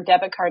credit or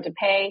debit card to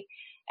pay.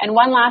 And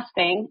one last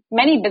thing,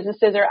 many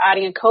businesses are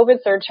adding a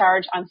COVID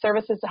surcharge on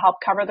services to help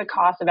cover the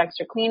cost of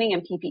extra cleaning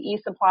and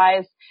PPE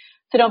supplies.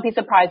 So don't be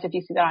surprised if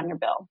you see that on your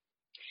bill.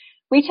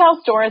 Retail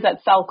stores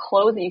that sell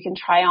clothes that you can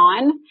try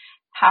on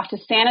have to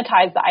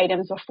sanitize the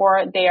items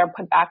before they are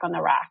put back on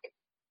the rack.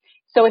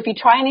 So if you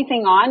try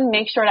anything on,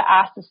 make sure to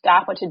ask the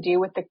staff what to do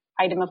with the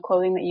item of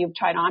clothing that you've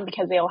tried on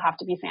because they will have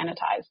to be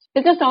sanitized.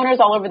 Business owners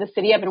all over the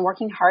city have been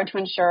working hard to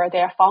ensure they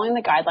are following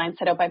the guidelines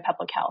set out by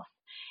public health,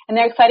 and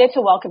they're excited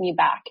to welcome you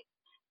back.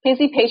 Please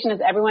be patient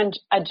as everyone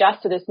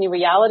adjusts to this new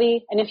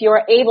reality, and if you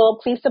are able,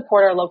 please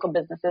support our local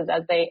businesses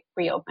as they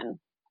reopen.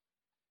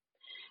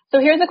 So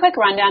here's a quick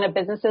rundown of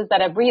businesses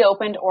that have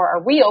reopened or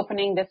are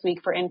reopening this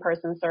week for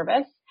in-person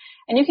service,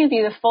 and you can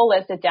view the full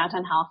list at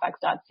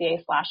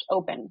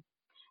downtownhalifax.ca/open.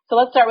 So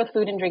let's start with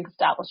food and drink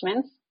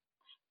establishments.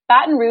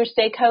 Baton Rouge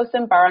Steakhouse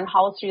and Bar on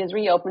Hollis Street is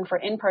reopened for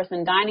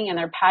in-person dining, and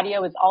their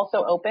patio is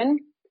also open.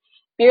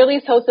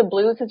 Beerley's House of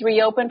Blues has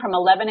reopened from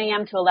 11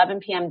 a.m. to 11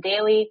 p.m.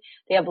 daily.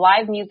 They have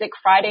live music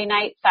Friday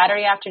night,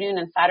 Saturday afternoon,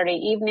 and Saturday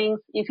evenings.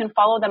 You can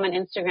follow them on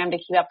Instagram to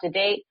keep up to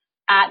date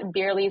at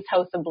Beerley's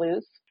House of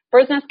Blues.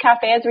 Bird's Nest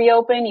Cafe has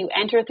reopened. You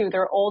enter through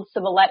their old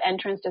Civilette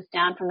entrance just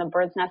down from the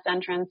Bird's Nest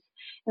entrance,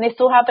 and they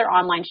still have their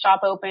online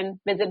shop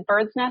open. Visit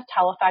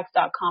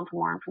birdsnesthalifax.com for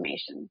more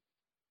information.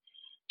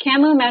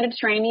 Kamloops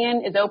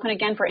Mediterranean is open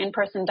again for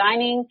in-person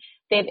dining.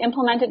 They've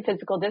implemented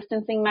physical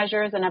distancing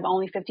measures and have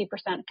only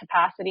 50%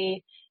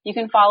 capacity. You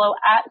can follow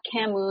at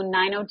Kamloops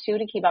 902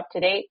 to keep up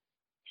to date.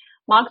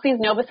 Moxie's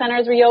Nova Center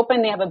is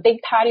reopened. They have a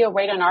big patio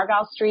right on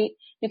Argyle Street.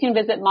 You can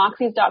visit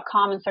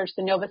moxies.com and search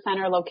the Nova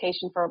Center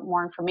location for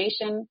more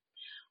information.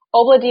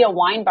 Obladia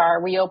Wine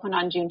Bar reopened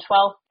on June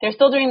 12th. They're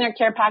still doing their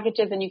care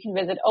packages, and you can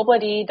visit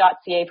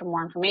obladia.ca for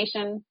more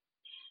information.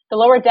 The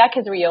Lower Deck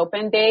has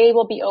reopened. They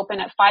will be open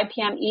at 5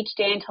 p.m. each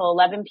day until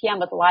 11 p.m.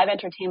 with live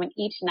entertainment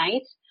each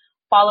night.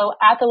 Follow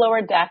at the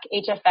Lower Deck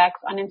HFX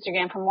on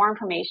Instagram for more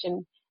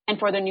information and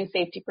for their new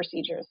safety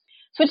procedures.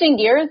 Switching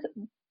gears,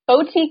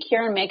 Boutique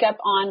Hair and Makeup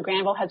on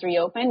Granville has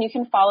reopened. You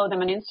can follow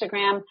them on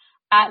Instagram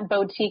at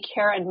Boutique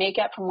Hair and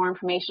Makeup for more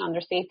information on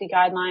their safety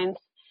guidelines.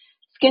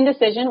 Skin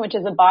Decision, which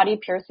is a body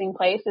piercing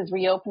place, is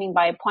reopening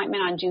by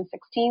appointment on June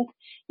 16th.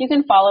 You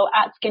can follow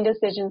at Skin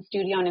Decision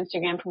Studio on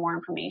Instagram for more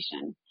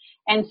information.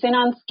 And Sin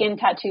on Skin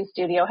Tattoo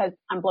Studio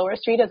on Blower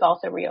Street has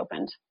also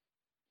reopened.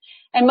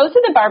 And most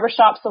of the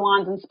barbershop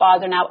salons and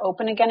spas are now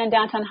open again in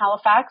downtown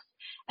Halifax,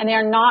 and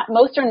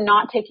most are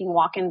not taking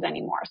walk-ins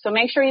anymore. So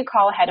make sure you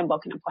call ahead and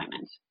book an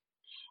appointment.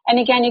 And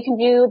again, you can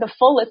view the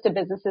full list of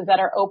businesses that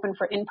are open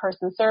for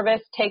in-person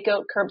service,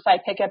 takeout,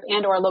 curbside pickup,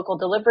 and or local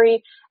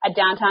delivery at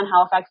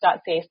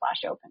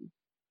downtownhalifax.ca/open.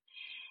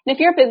 And if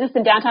you're a business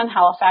in downtown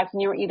Halifax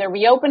and you're either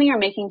reopening or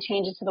making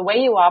changes to the way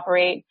you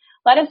operate,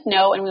 let us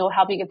know and we will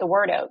help you get the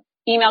word out.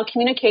 Email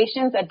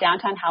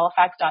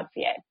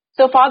communications@downtownhalifax.ca.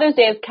 So Father's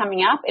Day is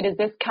coming up. It is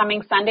this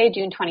coming Sunday,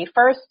 June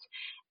 21st,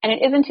 and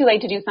it isn't too late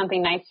to do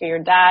something nice for your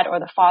dad or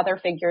the father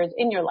figures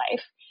in your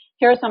life.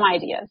 Here are some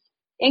ideas.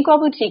 Inkwell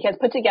Boutique has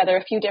put together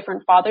a few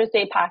different Father's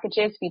Day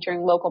packages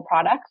featuring local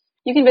products.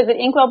 You can visit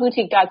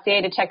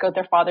inkwellboutique.ca to check out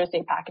their Father's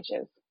Day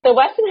packages. The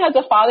Weston has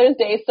a Father's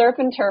Day surf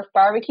and turf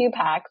barbecue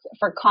packs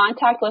for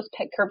contactless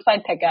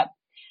curbside pickup.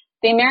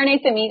 They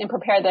marinate the meat and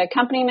prepare the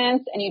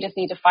accompaniments, and you just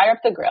need to fire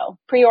up the grill.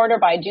 Pre-order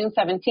by June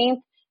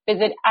 17th.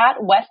 Visit at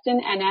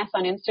WestonNS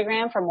on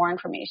Instagram for more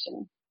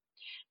information.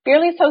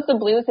 Beerley's House of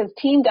Blues has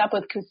teamed up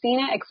with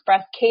Cucina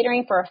Express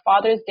Catering for a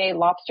Father's Day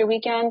lobster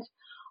weekend.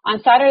 On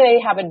Saturday,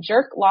 they have a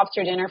jerk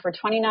lobster dinner for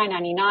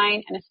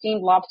 $29.99 and a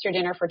steamed lobster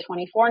dinner for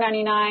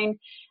 $24.99.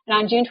 And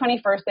on June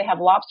 21st, they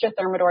have lobster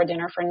thermidor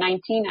dinner for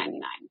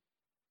 $19.99.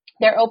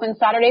 They're open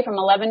Saturday from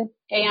 11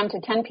 a.m. to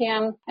 10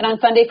 p.m. and on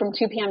Sunday from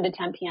 2 p.m. to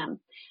 10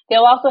 p.m.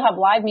 They'll also have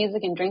live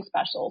music and drink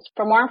specials.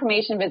 For more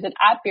information, visit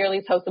at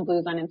Beerley's House of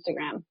Blues on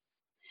Instagram.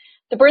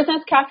 The Bird's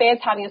Nest Cafe is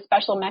having a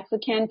special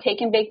Mexican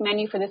take and bake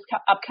menu for this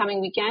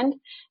upcoming weekend.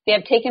 They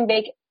have take and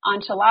bake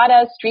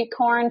enchiladas, street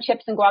corn,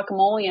 chips and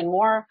guacamole, and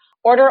more.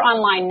 Order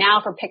online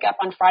now for pickup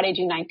on Friday,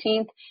 June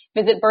 19th.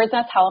 Visit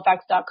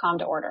birdsnesthalifax.com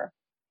to order.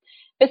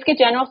 Biscuit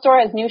General Store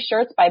has new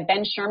shirts by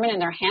Ben Sherman in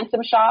their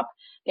Handsome Shop.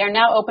 They are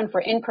now open for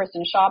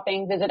in-person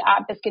shopping. Visit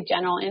at Biscuit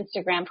General on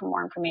Instagram for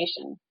more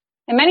information.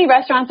 And many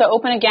restaurants are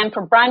open again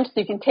for brunch, so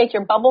you can take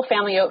your bubble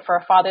family out for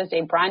a Father's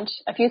Day brunch.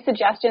 A few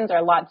suggestions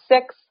are Lot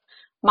 6,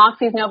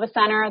 Moxie's Nova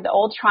Center, the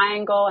Old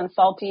Triangle, and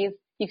Salty's.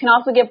 You can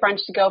also get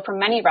brunch to go from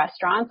many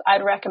restaurants.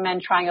 I'd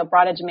recommend trying a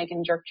Brada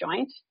Jamaican jerk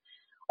joint.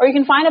 Or you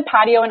can find a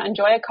patio and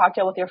enjoy a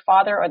cocktail with your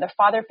father or the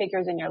father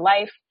figures in your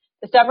life.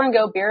 The Stubborn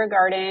Goat Beer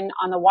Garden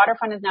on the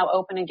waterfront is now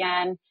open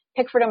again.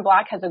 Pickford and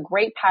Black has a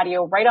great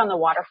patio right on the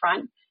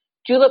waterfront.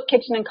 Julep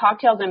Kitchen and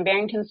Cocktails on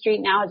Barrington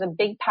Street now has a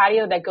big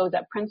patio that goes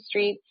up Prince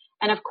Street.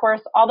 And of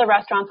course, all the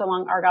restaurants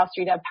along Argyle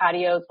Street have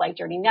patios like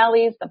Dirty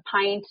Nelly's, The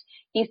Pint,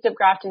 East of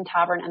Grafton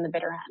Tavern, and the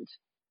Bitter End.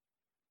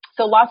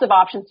 So lots of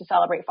options to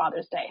celebrate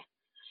Father's Day.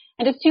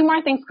 And just two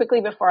more things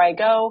quickly before I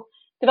go.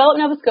 Develop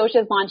Nova Scotia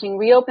is launching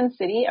Reopen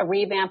City, a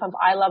revamp of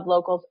I Love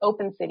Local's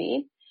Open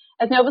City.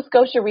 As Nova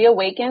Scotia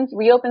reawakens,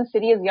 Reopen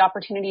City is the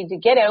opportunity to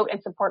get out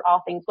and support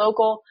all things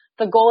local.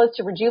 The goal is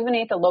to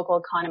rejuvenate the local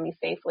economy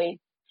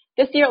safely.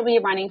 This year it will be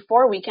running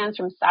 4 weekends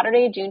from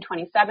Saturday, June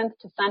 27th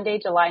to Sunday,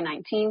 July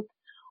 19th.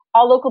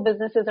 All local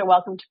businesses are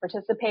welcome to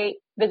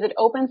participate. Visit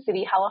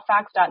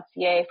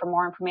opencityhalifax.ca for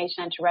more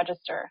information and to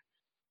register.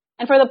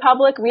 And for the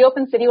public,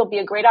 Reopen City will be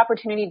a great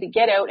opportunity to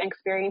get out and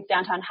experience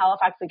downtown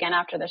Halifax again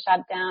after the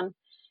shutdown.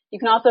 You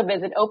can also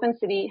visit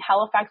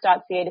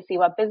opencityhalifax.ca to see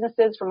what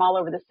businesses from all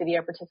over the city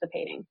are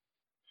participating.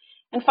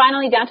 And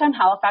finally, Downtown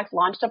Halifax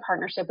launched a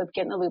partnership with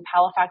Get in the Loop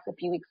Halifax a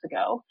few weeks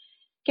ago.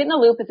 Get in the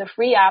Loop is a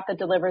free app that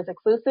delivers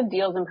exclusive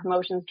deals and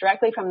promotions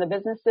directly from the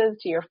businesses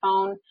to your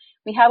phone.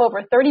 We have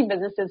over 30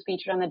 businesses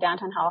featured on the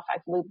Downtown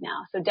Halifax Loop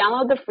now, so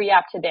download the free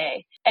app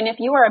today. And if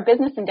you are a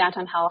business in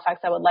Downtown Halifax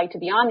that would like to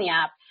be on the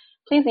app,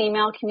 please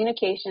email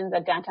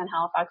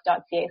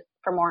communications@downtownhalifax.ca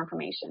for more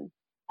information.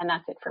 And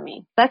that's it for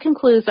me. That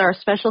concludes our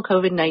special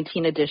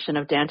COVID-19 edition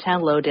of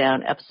Downtown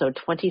Lowdown, episode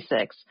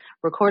 26,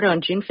 recorded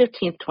on June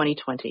 15th,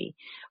 2020.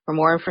 For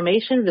more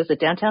information, visit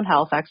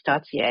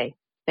downtownhalifax.ca.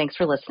 Thanks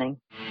for listening.